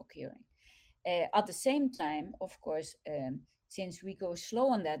this occurring? At the same time, of course, since we go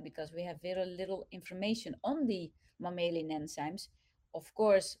slow on that because we have very little information on the mammalian enzymes, of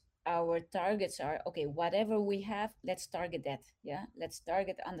course, our targets are, okay, whatever we have, let's target that. Yeah, let's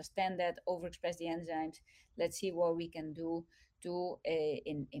target, understand that, overexpress the enzymes. Let's see what we can do to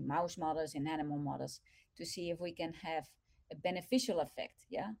in mouse models, in animal models, to see if we can have a beneficial effect.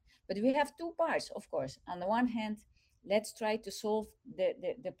 Yeah, but we have two parts, of course. On the one hand, let's try to solve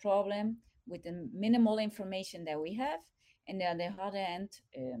the problem with the minimal information that we have. And on the other hand,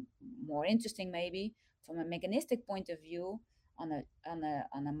 more interesting maybe from a mechanistic point of view, on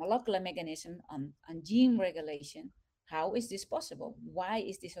a molecular mechanism, on gene regulation, how is this possible? Why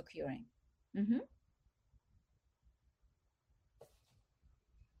is this occurring? Mm-hmm.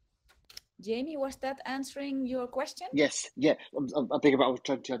 Jamie, was that answering your question? Yes, yeah. I'm thinking about. I was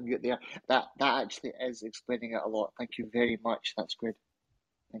trying to unmute there. That actually is explaining it a lot. Thank you very much. That's good.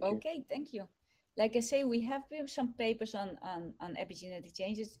 Thank you. Okay, thank you. Like I say, we have some papers on epigenetic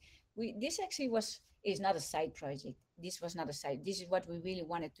changes. This actually is not a side project. This was not a side. This is what we really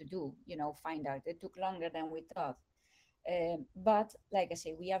wanted to do. Find out. It took longer than we thought. But like I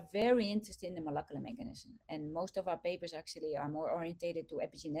say, we are very interested in the molecular mechanism, and most of our papers actually are more orientated to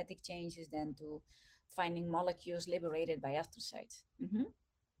epigenetic changes than to finding molecules liberated by astrocytes. Mm-hmm.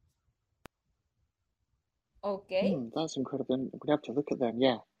 Okay. That's incredible. I'm going to have to look at them.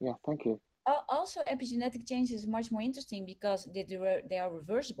 Yeah, thank you. Also, epigenetic changes is much more interesting because they are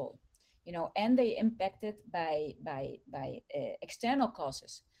reversible, and they impacted by external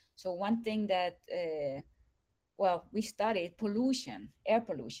causes. So one thing that we studied pollution, air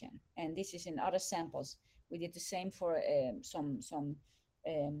pollution, and this is in other samples. We did the same for an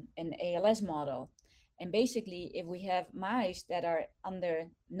ALS model. And basically, if we have mice that are under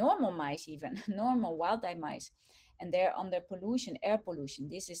normal mice, even normal wild type mice, and they're under pollution, air pollution,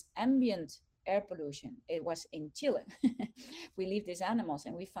 this is ambient air pollution. It was in Chile. We leave these animals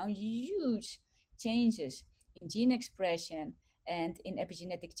and we found huge changes in gene expression and in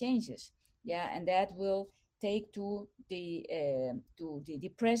epigenetic changes. Yeah, and that will take to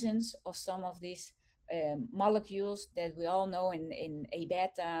the presence of some of these molecules that we all know in A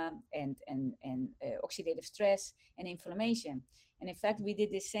beta and oxidative stress and inflammation. And in fact, we did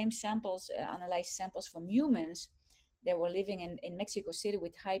the same samples, analyzed samples from humans that were living in Mexico City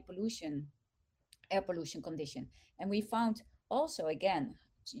with high pollution, air pollution condition. And we found also, again,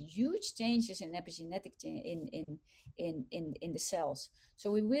 huge changes in epigenetic in the cells.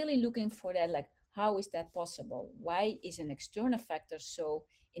 So we're really looking for that, like, how is that possible? Why is an external factor so,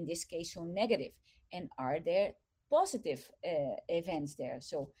 in this case, so negative? and are there positive events there?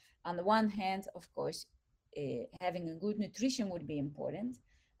 So on the one hand, of course, having a good nutrition would be important.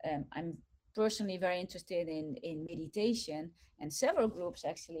 I'm personally very interested in meditation, and several groups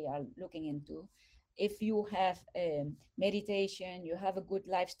actually are looking into. If you have meditation, you have a good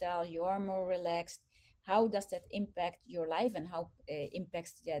lifestyle, you are more relaxed, how does that impact your life, and how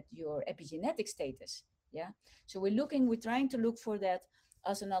impacts that your epigenetic status? Yeah, so we're trying to look for that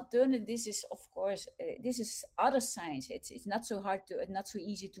as an alternative. This is, of course, this is other science. It's not so hard to, not so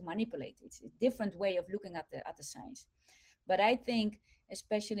easy to manipulate. It's a different way of looking at the science. But I think,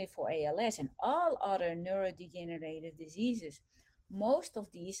 especially for ALS and all other neurodegenerative diseases, most of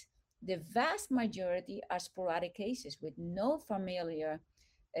these, the vast majority, are sporadic cases with no familiar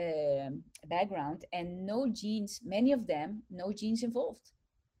background and no genes, many of them, no genes involved.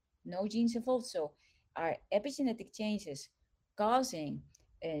 No genes involved. So, are epigenetic changes causing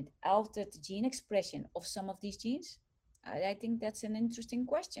an altered gene expression of some of these genes? I think that's an interesting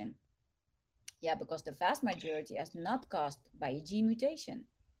question. Yeah, because the vast majority is not caused by a gene mutation.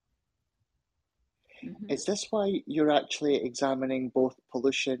 Is this why you're actually examining both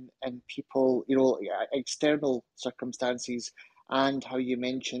pollution in people, external circumstances, and how you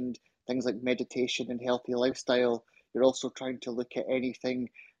mentioned things like meditation and healthy lifestyle? You're also trying to look at anything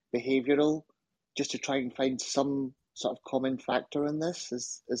behavioral, just to try and find some sort of common factor in this?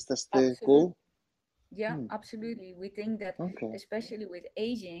 Is this the Absolutely. goal? Yeah, absolutely. We think that, Okay. especially with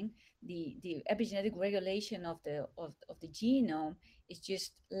aging, the epigenetic regulation of the genome is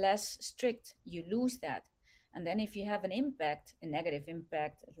just less strict. You lose that. And then if you have an impact, a negative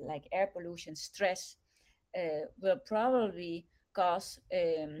impact, like air pollution, stress, will probably cause,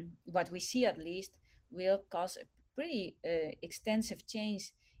 what we see at least, will cause a pretty extensive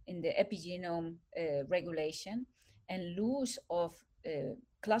change in the epigenome regulation and lose of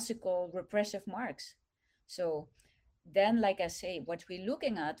classical repressive marks. So then, like I say, what we're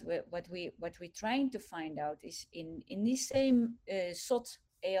looking at, what we're trying to find out is in this same SOT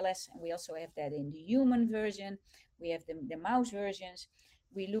ALS, and we also have that in the human version, we have the mouse versions.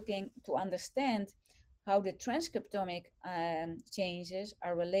 We're looking to understand how the transcriptomic changes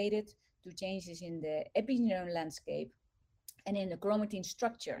are related to changes in the epigenome landscape and in the chromatin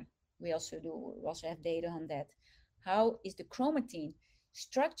structure. We also have data on that. How is the chromatin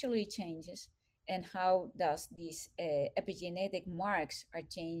structurally changes, and how does these epigenetic marks are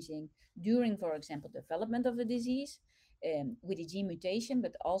changing during, for example, development of the disease with the gene mutation,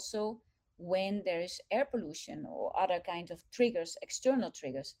 but also when there is air pollution or other kind of triggers, external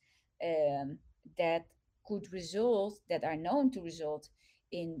triggers, um, that could result, that are known to result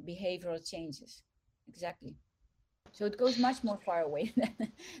in behavioral changes. Exactly. So it goes much more far away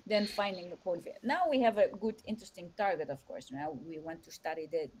than finding the qualifier. Now we have a good, interesting target, of course. Now we want to study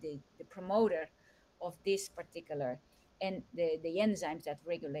the promoter of this particular, and the enzymes that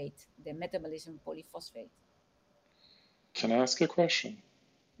regulate the metabolism of polyphosphate. Can I ask a question?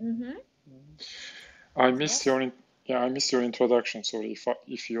 Mm-hmm. I missed Yes. I missed your introduction. Sorry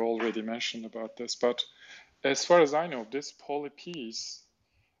if you already mentioned about this, but as far as I know, this polyps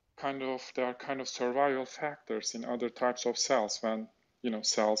there are kind of survival factors in other types of cells when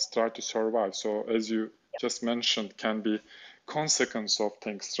cells try to survive. So as you just mentioned, can be consequence of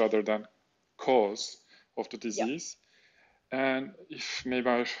things rather than cause of the disease. And if maybe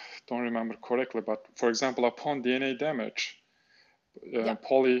I don't remember correctly, but for example, upon DNA damage,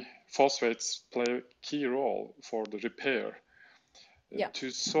 polyphosphates play a key role for the repair. To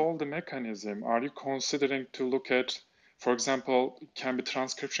solve the mechanism, are you considering to look at, for example, can be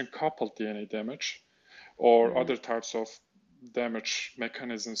transcription coupled DNA damage, or other types of damage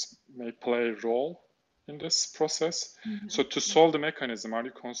mechanisms may play a role in this process? So to solve the mechanism, are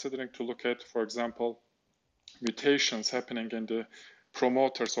you considering to look at, for example, mutations happening in the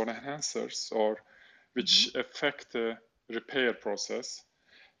promoters or enhancers, or which affect the repair process?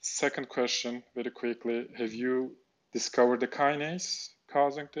 Second question, very quickly, have you discovered the kinase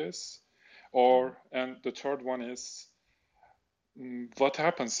causing this? And the third one is, what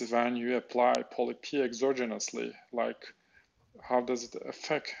happens when you apply poly-P exogenously? Like, how does it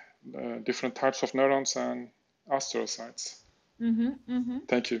affect different types of neurons and astrocytes?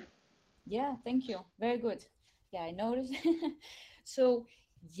 Thank you. Yeah, thank you. Very good. Yeah, I noticed. So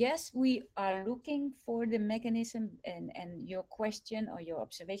yes, we are looking for the mechanism, and your question or your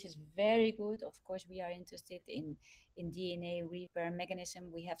observation is very good. Of course, we are interested in DNA repair mechanism.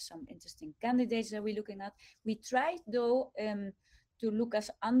 We have some interesting candidates that we're looking at. We try though to look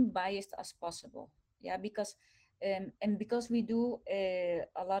as unbiased as possible. Yeah, because we do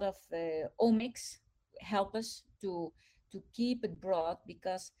a lot of omics help us to keep it broad,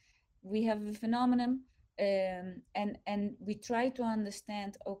 because we have a phenomenon, and we try to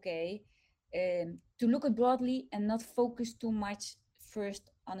understand, okay, to look at broadly and not focus too much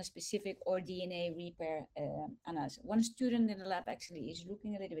first on a specific or DNA repair analysis. One student in the lab actually is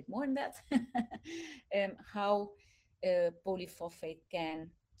looking a little bit more in that, how polyphosphate can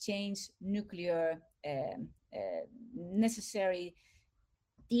change nuclear necessary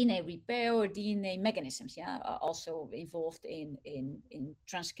DNA repair or DNA mechanisms, are also involved in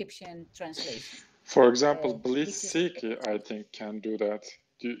transcription translation. For example, Which is BLISS-seq, I think, can do that.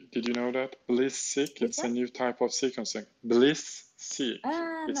 Did you know that? BLISS-seq, it's a new type of sequencing. BLISS-seq.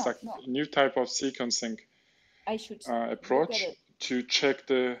 It's like a new type of sequencing approach to check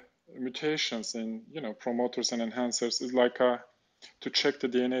the mutations in, promoters and enhancers. It's like to check the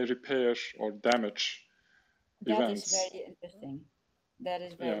DNA repair or damage events. That is very interesting. That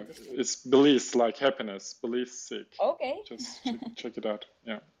is very interesting. It's BLISS, like happiness, BLISS-seq. Okay. Just check it out.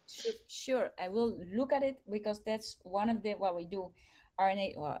 Yeah. Sure. I will look at it, because that's one of the, what we do,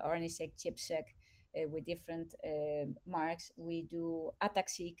 RNA-seq, ChIP-seq, with different marks. We do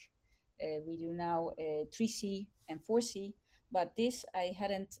ATAC-seq, we do now 3C and 4C, but this I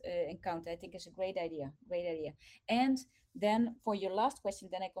hadn't encountered. I think it's a great idea. And then for your last question,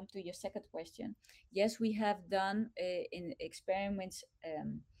 then I come to your second question. Yes, we have done in experiments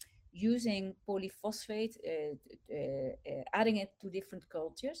using polyphosphate, adding it to different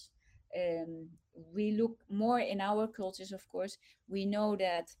cultures. We look more in our cultures, of course. We know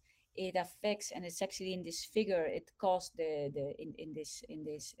that it affects, and it's actually in this figure, it caused in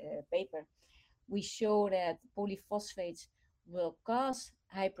this paper, we show that polyphosphates will cause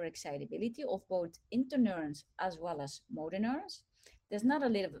hyperexcitability of both interneurons as well as motor neurons. There's not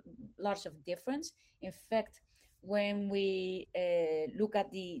a large of difference. In fact, when we look at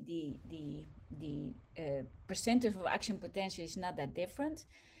the percentage of action potential is not that different,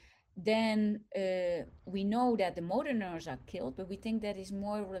 then we know that the motor neurons are killed, but we think that is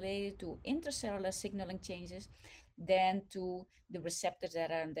more related to intracellular signaling changes than to the receptors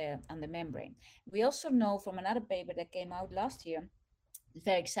that are on the membrane. We also know from another paper that came out last year, it's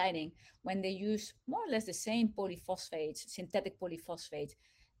very exciting, when they use more or less the same polyphosphates, synthetic polyphosphates,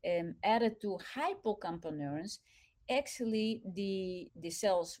 added to hippocampal neurons, actually the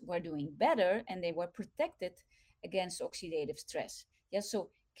cells were doing better and they were protected against oxidative stress. So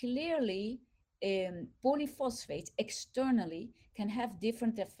clearly, polyphosphates externally can have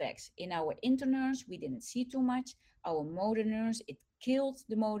different effects. In our interneurons, we didn't see too much. Our motor neurons, it killed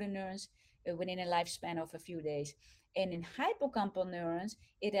the motor neurons within a lifespan of a few days. And in hippocampal neurons,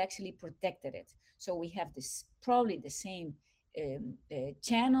 it actually protected it. So we have this probably the same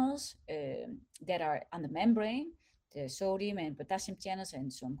channels that are on the membrane, the sodium and potassium channels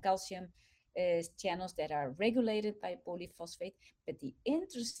and some calcium channels that are regulated by polyphosphate, but the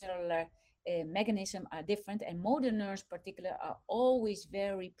intracellular mechanism are different, and motor neurons particular are always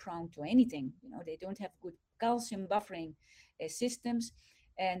very prone to anything. They don't have good calcium buffering systems,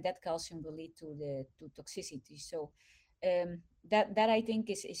 and that calcium will lead to toxicity. So that I think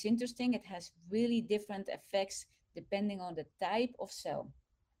is interesting. It has really different effects depending on the type of cell.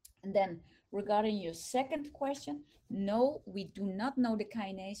 And then regarding your second question, no, we do not know the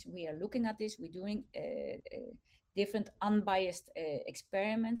kinase. We are looking at this. We're doing different unbiased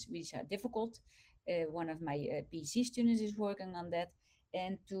experiments, which are difficult. One of my PhD students is working on that,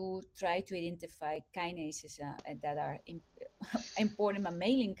 and to try to identify kinases that are important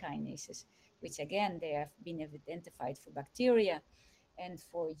mammalian kinases, which again, they have been identified for bacteria and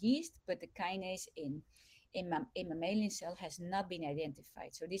for yeast, but the kinase in mammalian cell has not been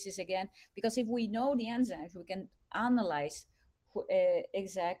identified. So this is again, because if we know the enzymes, we can analyze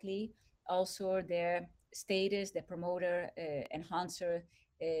exactly also their status, the promoter, enhancer,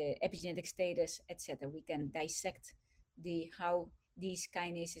 epigenetic status, etc. We can dissect how these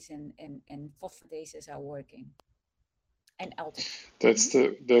kinases and phosphatases are working and altered. That's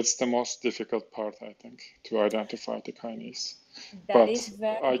the most difficult part, I think, to identify the kinase. That is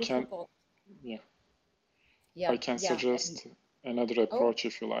very difficult. I can suggest another approach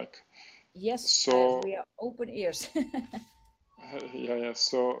if you like. Yes, so we are open ears.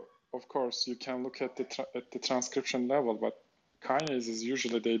 So of course you can look at the transcription level, but kinases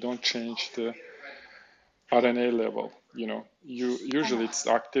usually they don't change the RNA level. Usually its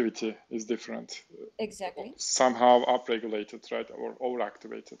activity is different. Exactly. Somehow upregulated, right, or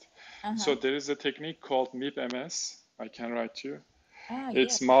overactivated. So there is a technique called MIP-MS. I can write you.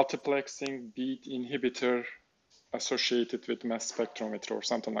 It's multiplexing beat inhibitor associated with mass spectrometer or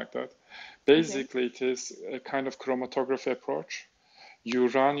something like that. Basically, it is a kind of chromatography approach. You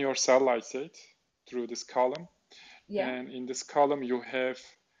run your cell lysate through this column, and in this column you have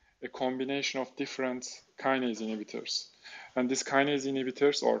a combination of different kinase inhibitors. And these kinase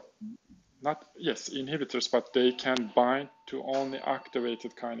inhibitors are not, yes, inhibitors, but they can bind to only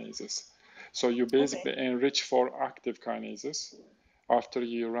activated kinases. So you basically enrich for active kinases. After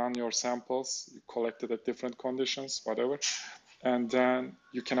you run your samples, you collect it at different conditions, whatever, and then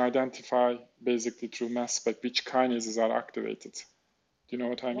you can identify basically through mass spec which kinases are activated. Do you know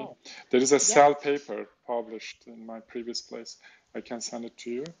what I mean? There is a Cell paper published in my previous place. I can send it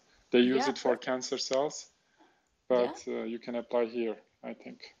to you. They use it for cancer cells, but you can apply here, I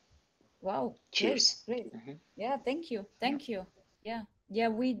think. Wow, Cheers. great. Yeah, thank you. Yeah,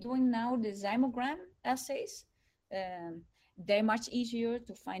 we're doing now the zymogram assays. They're much easier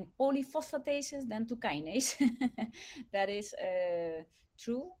to find polyphosphatases than to kinase. That is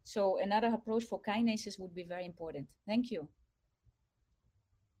true. So another approach for kinases would be very important. Thank you.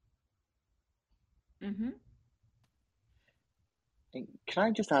 Can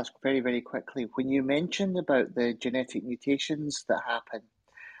I just ask very, very quickly, when you mentioned about the genetic mutations that happen,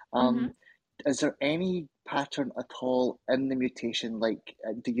 is there any pattern at all in the mutation? Like,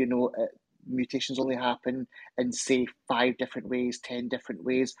 do you know mutations only happen in, say, 5 different ways, 10 different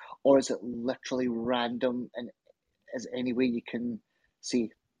ways, or is it literally random and is any way you can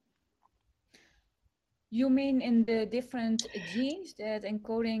see? You mean in the different genes that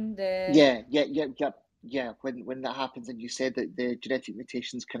encoding the... Yeah. When that happens, and you said that the genetic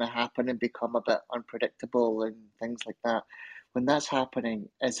mutations kind of happen and become a bit unpredictable and things like that. When that's happening,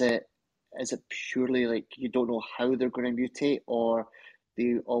 is it purely like you don't know how they're going to mutate, or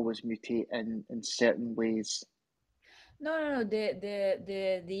they always mutate in certain ways? No.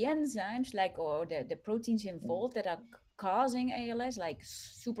 The enzymes or the proteins involved that are causing ALS, like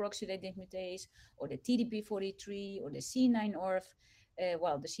superoxidative mutase or the TDP43 or the C9orf.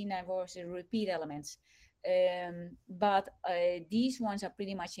 The C9orf is repeat elements. But these ones are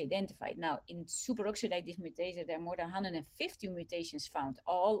pretty much identified. Now, in superoxidative mutase, there are more than 150 mutations found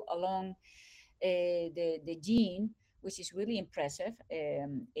all along the gene, which is really impressive.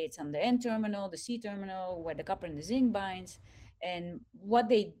 It's on the N-terminal, the C-terminal, where the copper and the zinc binds. And what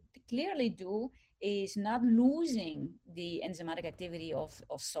they clearly do is not losing the enzymatic activity of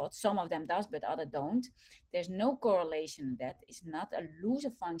SOT. Some of them does, but others don't. There's no correlation in that. It's not a loss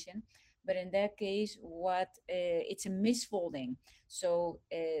of function, but in that case, it's a misfolding. So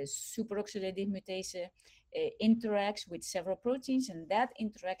superoxidative mutase interacts with several proteins, and that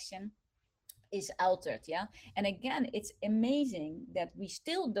interaction is altered. And again, it's amazing that we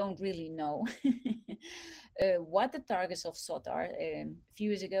still don't really know what the targets of SOT are. A few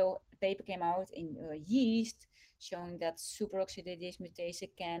years ago, a paper came out in yeast showing that superoxidative mutase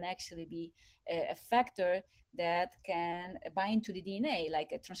can actually be a factor that can bind to the DNA,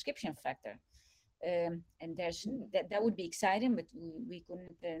 like a transcription factor. And there's that would be exciting, but we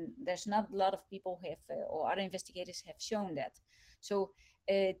couldn't. There's not a lot of people have or other investigators have shown that. So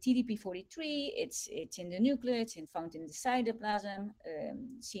TDP43, it's in the nucleus, it's found in the cytoplasm.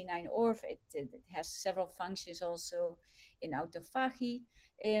 C9orf, it has several functions also in autophagy.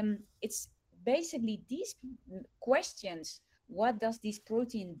 It's basically these questions. What does this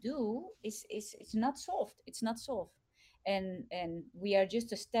protein do? It's not solved. It's not solved, and we are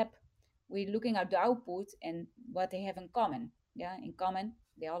just a step. We're looking at the output and what they have in common. In common,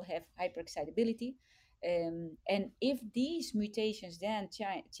 they all have hyperexcitability. And if these mutations then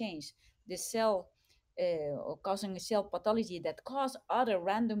change the cell or causing a cell pathology that cause other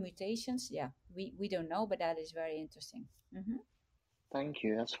random mutations, we don't know, but that is very interesting. Thank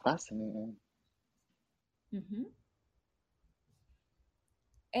you. That's fascinating.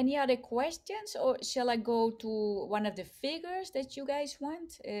 Any other questions, or shall I go to one of the figures that you guys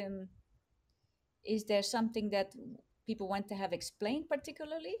want? Is there something that people want to have explained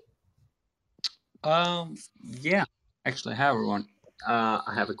particularly? Yeah, actually, I have one.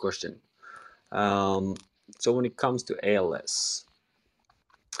 I have a question. So when it comes to ALS,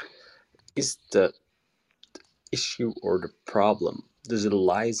 is the issue or the problem, does it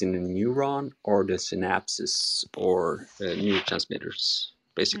lies in the neuron or the synapses or neurotransmitters,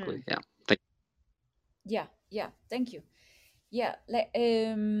 basically? Yeah, thank you.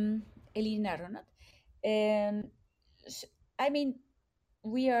 Elina Ronald. I mean,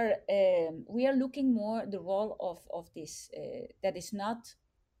 we are looking more the role of this that is not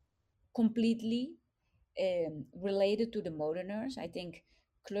completely related to the motor neurons. I think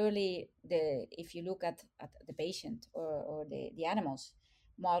clearly if you look at the patient or the animals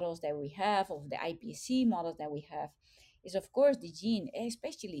models that we have, of the iPSC models that we have, is of course the gene,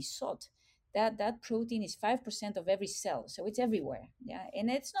 especially SOT. That protein is 5% of every cell, so it's everywhere. And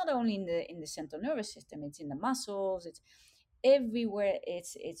it's not only in the central nervous system; it's in the muscles. everywhere.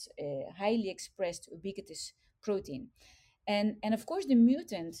 It's highly expressed ubiquitous protein, and of course the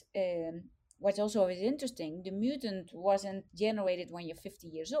mutant. What's also always interesting, the mutant wasn't generated when you're 50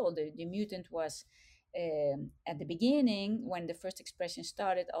 years old. The mutant was at the beginning, when the first expression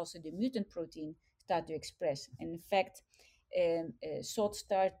started, also the mutant protein started to express. And in fact, SOT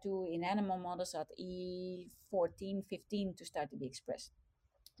start to, in animal models, at E14, 15 to start to be expressed.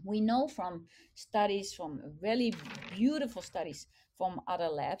 We know from studies, from really beautiful studies from other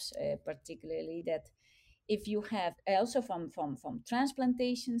labs, particularly that if you have also from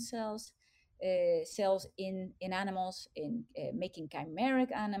transplantation cells, cells in animals, in making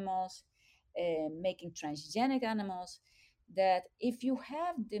chimeric animals, making transgenic animals, that if you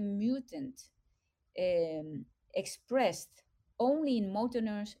have the mutant expressed only in motor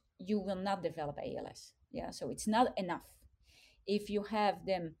neurons, you will not develop ALS. Yeah, so it's not enough. If you have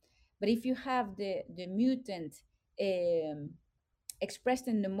them, but if you have the mutant expressed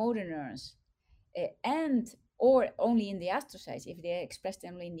in the motor neurons and or only in the astrocytes, if they're expressed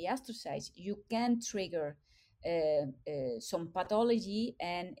only in the astrocytes, you can trigger some pathology,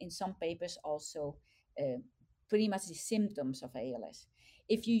 and in some papers also pretty much the symptoms of ALS.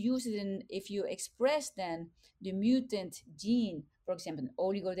 If you use it if you express then the mutant gene, for example, in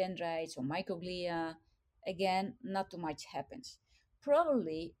oligodendrites or microglia, again, not too much happens.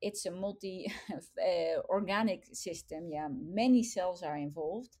 Probably it's a multi organic system. Yeah, many cells are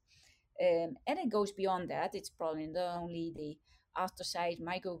involved. And it goes beyond that. It's probably not only the astrocyte,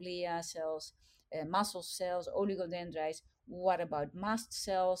 microglia cells, muscle cells, oligodendrites. What about mast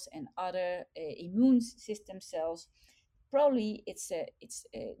cells and other immune system cells? Probably it's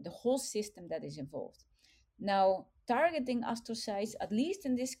the whole system that is involved. Now, targeting astrocytes, at least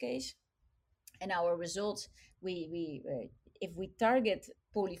in this case, and our results, we if we target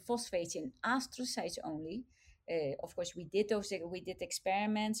polyphosphates in astrocytes only, of course we did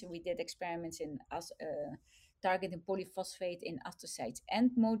experiments in targeting polyphosphate in astrocytes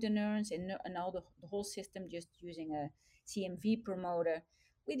and motor neurons and all the whole system, just using a CMV promoter.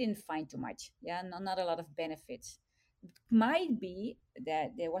 We didn't find too much. Yeah, not a lot of benefits. Might be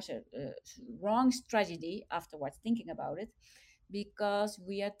that there was a wrong strategy afterwards, thinking about it, because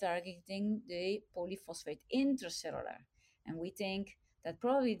we are targeting the polyphosphate intracellular, and we think that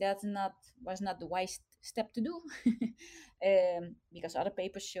probably was not the wise step to do, because other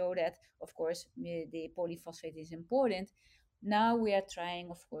papers show that, of course, the polyphosphate is important. Now we are trying,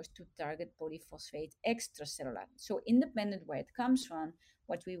 of course, to target polyphosphate extracellular. So independent where it comes from,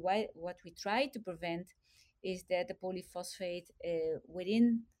 what we try to prevent is that the polyphosphate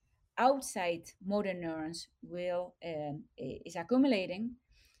within outside motor neurons is accumulating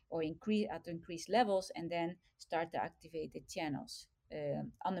or increased levels, and then start to activate the channels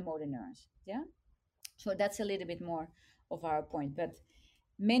on the motor neurons. Yeah, so that's a little bit more of our point. But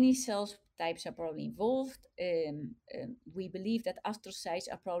many cell types are probably involved. We believe that astrocytes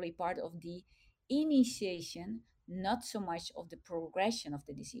are probably part of the initiation, not so much of the progression of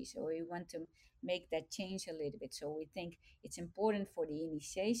the disease. So we want to make that change a little bit. So we think it's important for the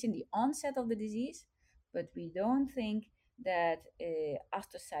initiation, the onset of the disease, but we don't think that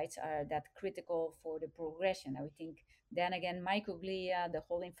astrocytes are that critical for the progression. I would think then again, microglia, the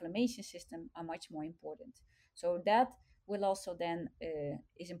whole inflammation system, are much more important. So that will also then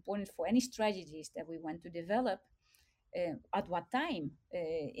is important for any strategies that we want to develop. At what time?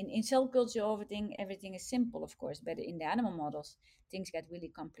 In cell culture, everything is simple, of course, but in the animal models, things get really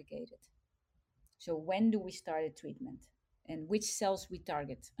complicated. So when do we start a treatment, and which cells we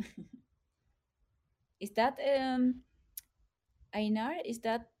target? Is that, Einar, is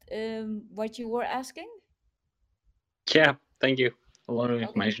that what you were asking? Yeah, thank you. A lot of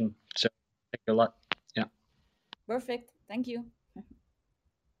information. Okay. So thank you a lot. Yeah. Perfect. Thank you.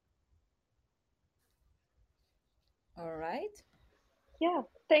 All right. Yeah,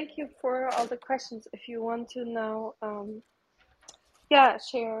 thank you for all the questions. If you want to now,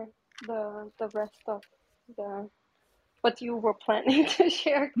 share the rest of what you were planning to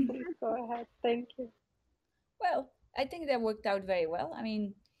share, please go ahead. Thank you. Well, I think that worked out very well. I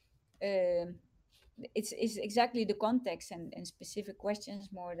mean, it's exactly the context and specific questions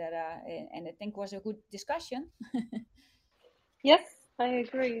more that and I think was a good discussion. Yes, I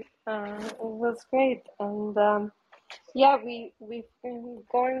agree. It was great, and we've been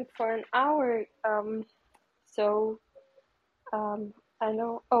going for an hour. I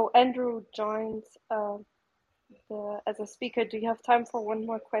know. Oh, Andrew joins as a speaker. Do you have time for one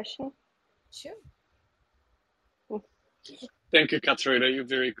more question? Sure. Thank you, Katarina. You're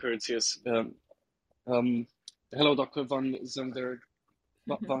very courteous. Hello, Dr. Van Zundert.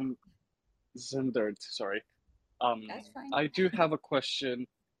 Sorry. That's fine. I do have a question,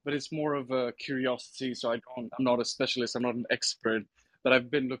 but it's more of a curiosity. So I'm not a specialist. I'm not an expert, but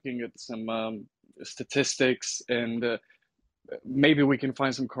I've been looking at some statistics, and maybe we can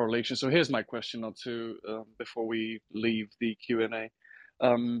find some correlation. So here's my question or two before we leave the Q&A.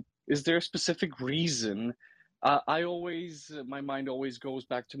 Is there a specific reason? My mind always goes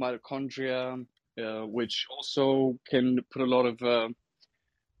back to mitochondria, which also can put a lot of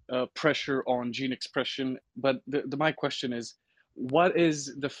pressure on gene expression. But my question is, what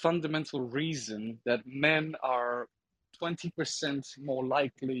is the fundamental reason that men are 20% more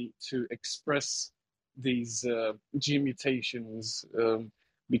likely to express these gene mutations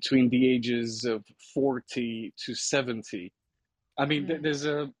between the ages of 40 to 70? I mean, there's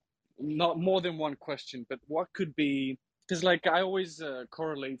not more than one question, but what could be, because like I always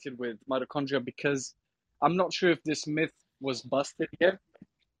correlated with mitochondria, because I'm not sure if this myth was busted yet.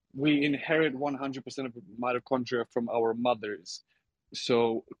 We inherit 100% of mitochondria from our mothers.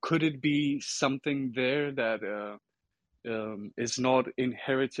 So could it be something there that is not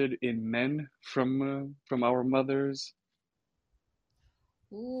inherited in men from our mothers?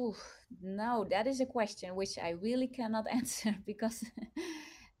 Ooh, no, that is a question which I really cannot answer because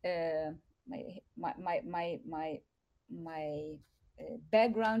my my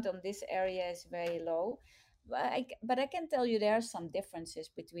background on this area is very low. But I can tell you there are some differences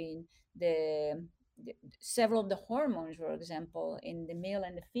between the several of the hormones, for example, in the male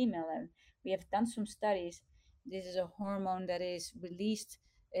and the female, and we have done some studies. This is a hormone that is released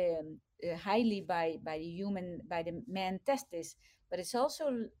highly by the human, by the man testis, but it's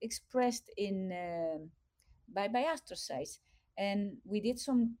also expressed in by astrocytes. And we did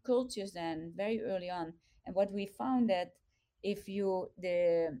some cultures then very early on, and what we found that if you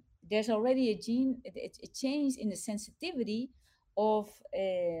there's already a change in the sensitivity of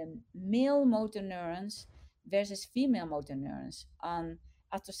male motor neurons versus female motor neurons on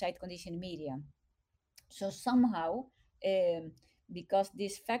astrocyte conditioned media. So somehow, because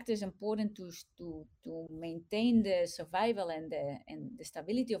this factor is important to maintain the survival and the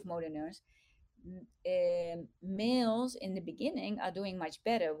stability of motor neurons, males in the beginning are doing much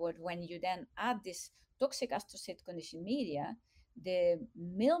better. But when you then add this toxic astrocyte conditioned media, the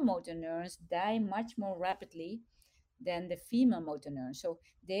male motor neurons die much more rapidly than the female motor neurons. So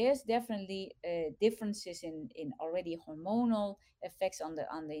there's definitely differences in already hormonal effects on the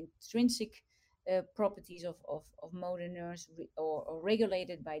intrinsic properties of motor neurons or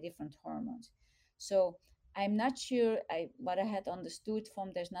regulated by different hormones. So I'm not sure what I had understood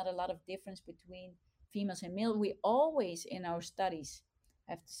from there's not a lot of difference between females and male. We always in our studies,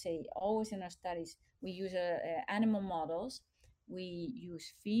 I have to say, always in our studies, we use animal models. We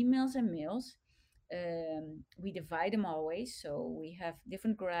use females and males. We divide them always, so we have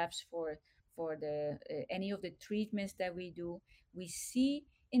different graphs for the any of the treatments that we do. We see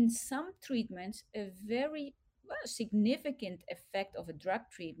in some treatments a very significant effect of a drug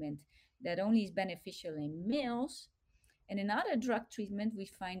treatment that only is beneficial in males, and in other drug treatment we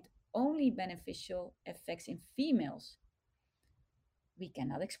find only beneficial effects in females. We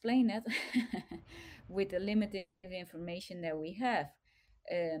cannot explain that with the limited information that we have.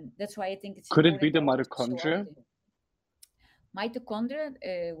 That's why I think it's Could it be important the mitochondria?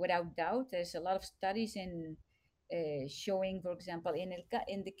 Mitochondria, without doubt, there's a lot of studies in showing, for example,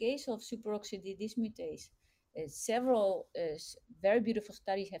 in the case of superoxide dismutase, several very beautiful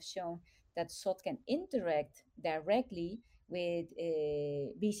studies have shown that SOT can interact directly with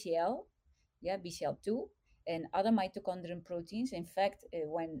BCL, BCL2, and other mitochondrial proteins. In fact,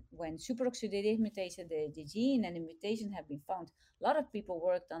 when superoxidase dismutase, the gene and the mutation have been found, a lot of people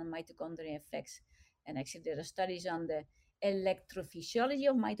worked on mitochondrial effects. And actually, there are studies on the electrophysiology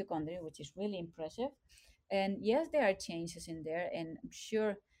of mitochondria, which is really impressive. And yes, there are changes in there, and I'm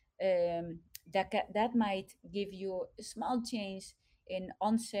sure that might give you a small change in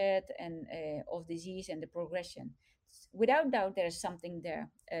onset and of disease and the progression. Without doubt, there's something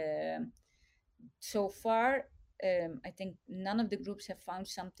there. So far, I think none of the groups have found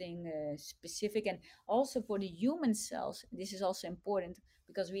something specific. And also for the human cells, this is also important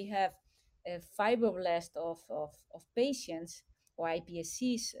because we have fibroblasts of patients or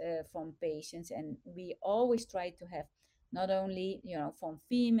iPSCs from patients, and we always try to have not only from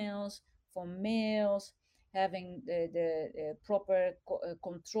females, from males, having the proper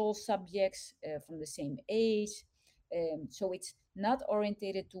control subjects from the same age. So it's not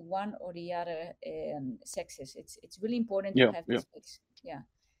orientated to one or the other sexes. It's really important to have this mix. Yeah,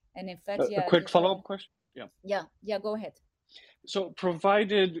 and in fact, a quick follow-up question. Yeah. Go ahead. So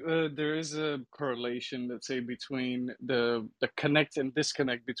provided there is a correlation, let's say, between the connect and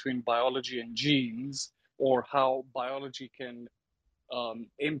disconnect between biology and genes, or how biology can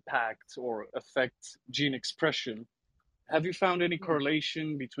impact or affect gene expression. Have you found any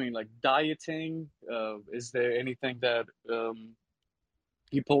correlation between like dieting? Is there anything that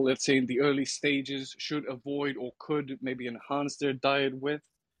people, let's say in the early stages, should avoid or could maybe enhance their diet with?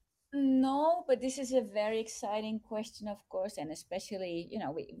 No, but this is a very exciting question, of course, and especially,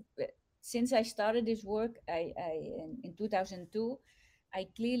 since I started this work, in 2002, I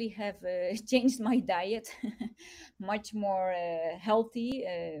clearly have changed my diet, much more healthy,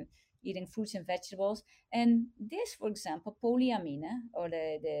 eating fruits and vegetables. And this, for example, polyamine or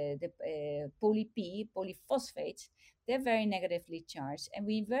the poly P, polyphosphates, they're very negatively charged, and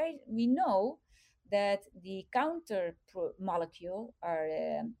we know that the counter molecule are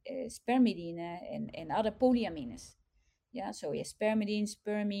spermidine and other polyamines. Yeah, so yeah, spermidine,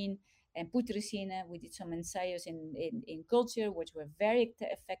 spermine, and putrescine. We did some ensayos in culture, which were very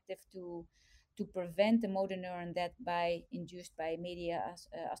effective to prevent the motor neuron death by induced by media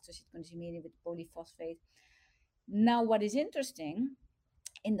associated conditioning with polyphosphate. Now, what is interesting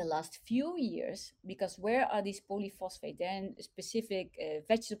in the last few years, because where are these polyphosphate? They're in specific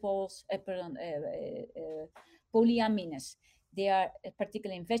vegetables, polyamines. They are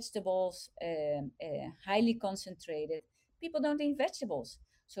particularly in vegetables, highly concentrated. People don't eat vegetables.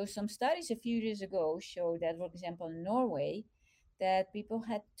 So some studies a few years ago showed that, for example, in Norway, that people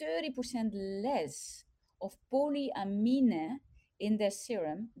had 30% less of polyamine in their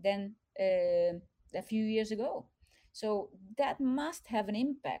serum than a few years ago. So that must have an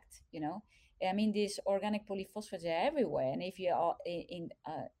impact, I mean, these organic polyphosphates are everywhere, and if you are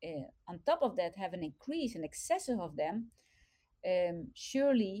on top of that have an increase, an excessive of them,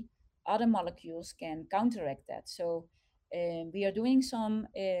 surely other molecules can counteract that. So we are doing some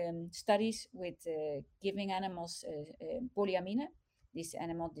studies with giving animals polyamine, these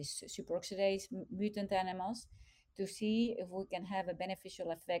superoxidase mutant animals, to see if we can have a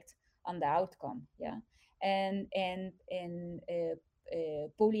beneficial effect on the outcome. Yeah, and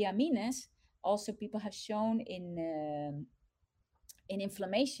polyamines also people have shown in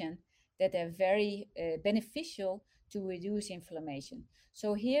inflammation that they're very beneficial to reduce inflammation.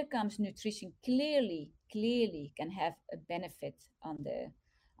 So here comes nutrition clearly can have a benefit on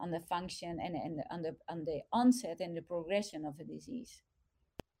the function and on the onset and the progression of a disease.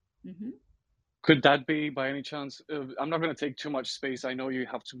 Mm-hmm. Could that be, by any chance, I'm not going to take too much space. I know you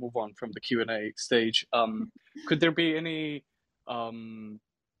have to move on from the Q&A stage. Could there be any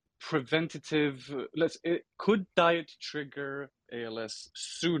preventative, could diet trigger ALS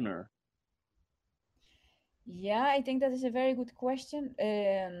sooner? Yeah, I think that is a very good question.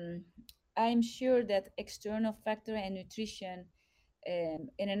 I'm sure that external factor and nutrition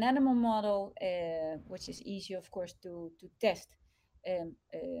in an animal model, which is easy, of course, to test. Um,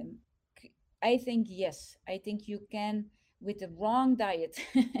 um, I think yes. I think you can, with the wrong diet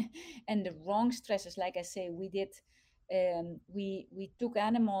and the wrong stresses. Like I say, we did. We took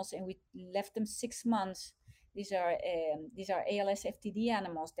animals and we left them 6 months. These are ALS FTD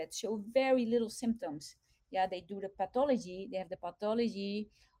animals that show very little symptoms. Yeah, they do the pathology. They have the pathology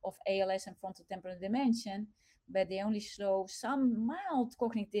of ALS and frontotemporal dementia, but they only show some mild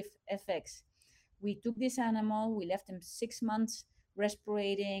cognitive effects. We took this animal, we left him 6 months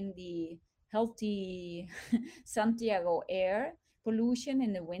respirating the healthy Santiago air pollution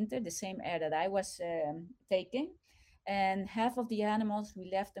in the winter, the same air that I was taking. And half of the animals, we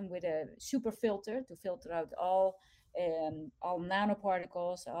left them with a super filter to filter out all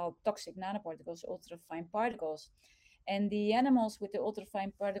nanoparticles, all toxic nanoparticles, ultrafine particles. And the animals with the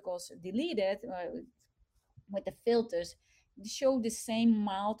ultrafine particles deleted with the filters show the same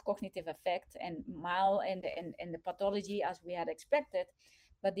mild cognitive effect and mild and the pathology as we had expected.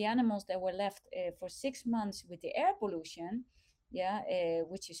 But the animals that were left for 6 months with the air pollution,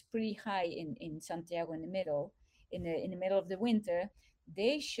 which is pretty high in Santiago in the middle of the winter,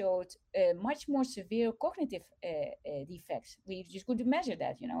 they showed much more severe cognitive defects. We just could measure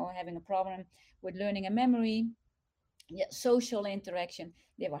that, having a problem with learning and memory, social interaction.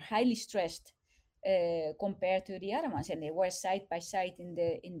 They were highly stressed compared to the other ones, and they were side by side in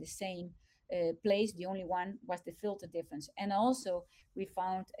the same place. The only one was the filter difference. And also we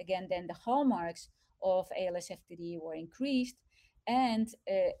found again then the hallmarks of ALS FTD were increased, and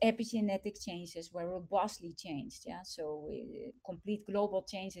epigenetic changes were robustly changed. So complete global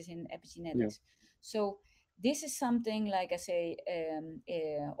changes in epigenetics. So this is something, like I say,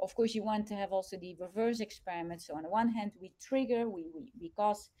 of course you want to have also the reverse experiment. So on the one hand we trigger, we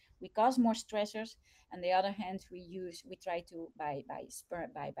cause more stressors. On the other hand, we try to by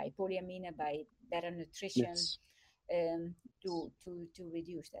polyamine, by better nutrition, to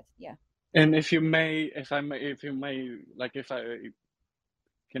reduce that. Yeah. And if you may, like if I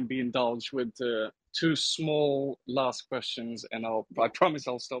can be indulged with two small last questions, and I promise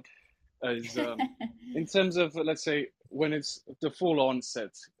I'll stop. Is in terms of, let's say, when it's the full onset,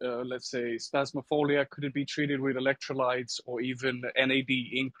 let's say spasmophilia, could it be treated with electrolytes or even NAD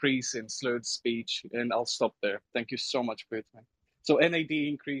increase in slurred speech? And I'll stop there. Thank you so much for your time. So NAD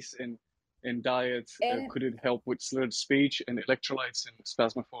increase in diet, And could it help with slurred speech and electrolytes in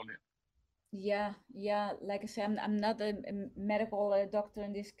spasmophilia? yeah, like I said, I'm not a medical doctor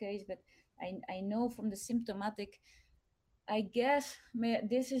in this case, but I know from the symptomatic, I guess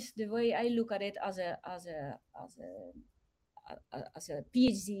this is the way I look at it as a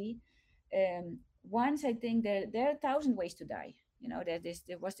PhD. Once I think there are 1,000 ways to die. You know, there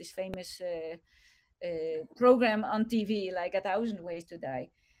was this famous program on TV, like 1,000 ways to die.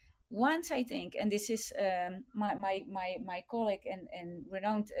 Once I think, and this is my colleague and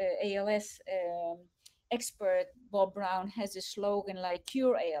renowned ALS expert Bob Brown has a slogan like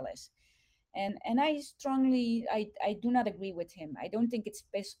 "Cure ALS." And I do not agree with him. I don't think it's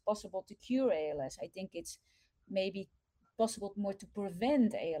possible to cure ALS. I think it's maybe possible more to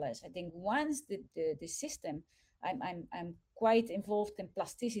prevent ALS. I think once the system, I'm quite involved in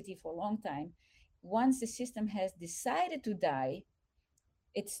plasticity for a long time. Once the system has decided to die,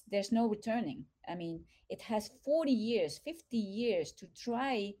 there's no returning. I mean, it has 40 years, 50 years to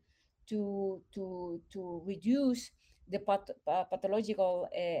try to reduce the pathological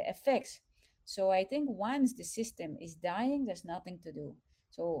effects. So I think once the system is dying, there's nothing to do.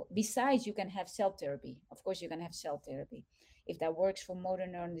 So besides, you can have cell therapy. Of course, you can have cell therapy. If that works for motor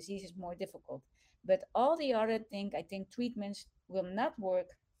neuron disease, it's more difficult. But all the other things, I think treatments will not work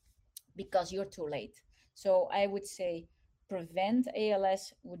because you're too late. So I would say prevent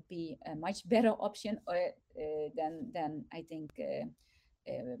ALS would be a much better option than I think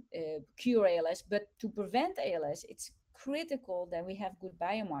cure ALS. But to prevent ALS, it's critical that we have good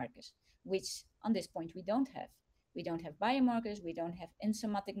biomarkers, which on this point we don't have. We don't have biomarkers. We don't have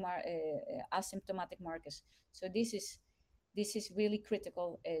asymptomatic markers. So this is really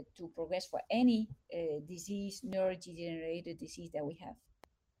critical to progress for any disease, neurodegenerative disease that we have.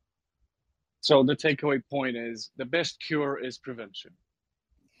 So the takeaway point is the best cure is prevention.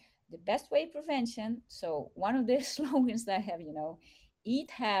 The best way prevention. So one of the slogans that I have,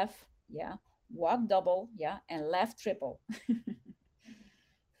 eat half, yeah, walk double, yeah, and laugh triple.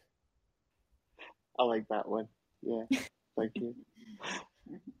 I like that one. Yeah, thank you.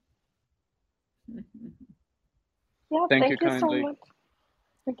 Yeah, Thank thank you you so kindly. much,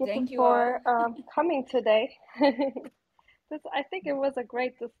 Brigitte, Thank you for all. coming today. I think it was a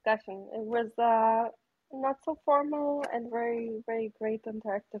great discussion. It was not so formal and very, very great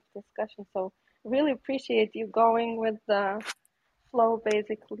interactive discussion. So really appreciate you going with the flow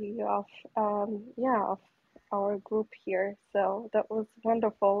basically of of our group here. So that was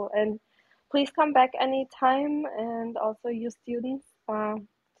wonderful. And please come back anytime, and also you students to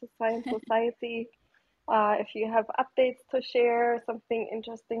Science Society. If you have updates to share, something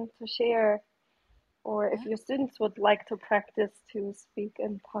interesting to share, or if your students would like to practice to speak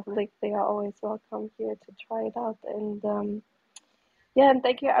in public, they are always welcome here to try it out. And and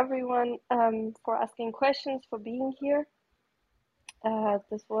thank you everyone for asking questions, for being here.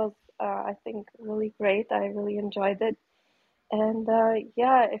 This was, I think, really great. I really enjoyed it. And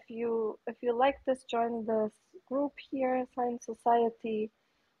if you like this, join this group here, Science Society.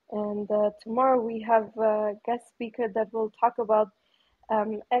 And tomorrow we have a guest speaker that will talk about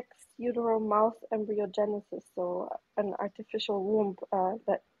ex utero mouse embryogenesis, so an artificial womb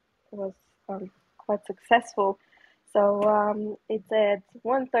that was quite successful. So it's at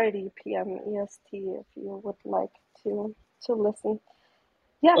 1:30 p.m. EST if you would like to listen.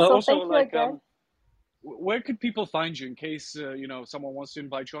 Yeah, so Also, thank you again. Where could people find you in case someone wants to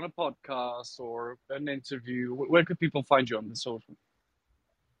invite you on a podcast or an interview? Where could people find you on the social?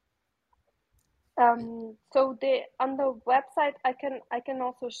 So on the website I can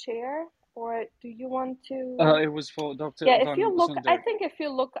also share, or do you want to? It was for Dr. Yeah, if van you look, Zundert. I think if you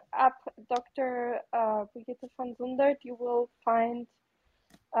look up Dr. Brigitte van Zundert, you will find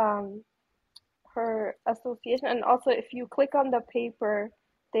her association, and also if you click on the paper,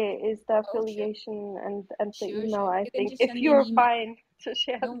 there is the affiliation and the email. I think if you're fine to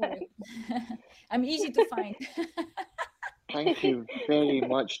share. Don't worry. I'm easy to find. Thank you very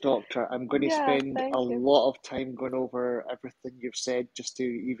much, Doctor. I'm going to spend a lot of time going over everything you've said just to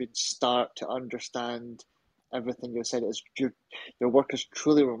even start to understand everything you've said. Your work is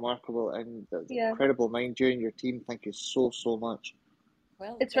truly remarkable, and the incredible mind you and your team. Thank you so much.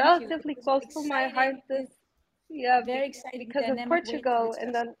 Well, it's relatively close to my heart. Yeah, very exciting because of dynamic way to Portugal,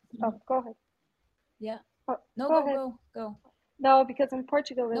 and discuss. then go ahead. Yeah. Oh, No, go go, ahead. go. No, because in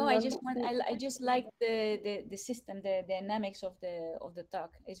Portugal, No, and I then just want I just like the system, the dynamics of the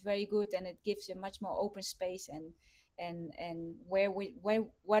talk. It's very good, and it gives a much more open space and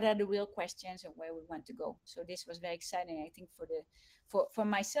what are the real questions and where we want to go. So this was very exciting, I think, for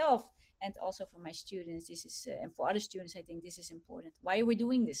myself and also for my students. This is and for other students, I think this is important. Why are we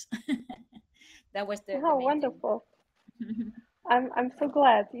doing this? That was the main wonderful. thing. I'm so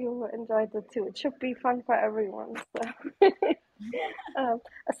glad you enjoyed it too. It should be fun for everyone. So.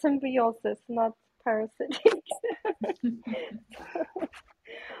 A symbiosis, not parasitic.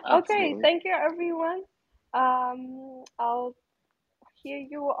 Okay, thank you everyone. I'll hear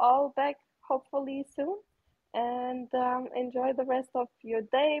you all back hopefully soon, and enjoy the rest of your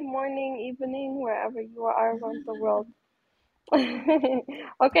day, morning, evening, wherever you are around the world.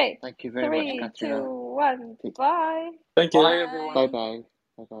 Okay. Thank you very much, 3, Katrina. 2, 1. Bye. Thank you. Bye, everyone. Bye bye.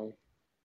 Bye bye.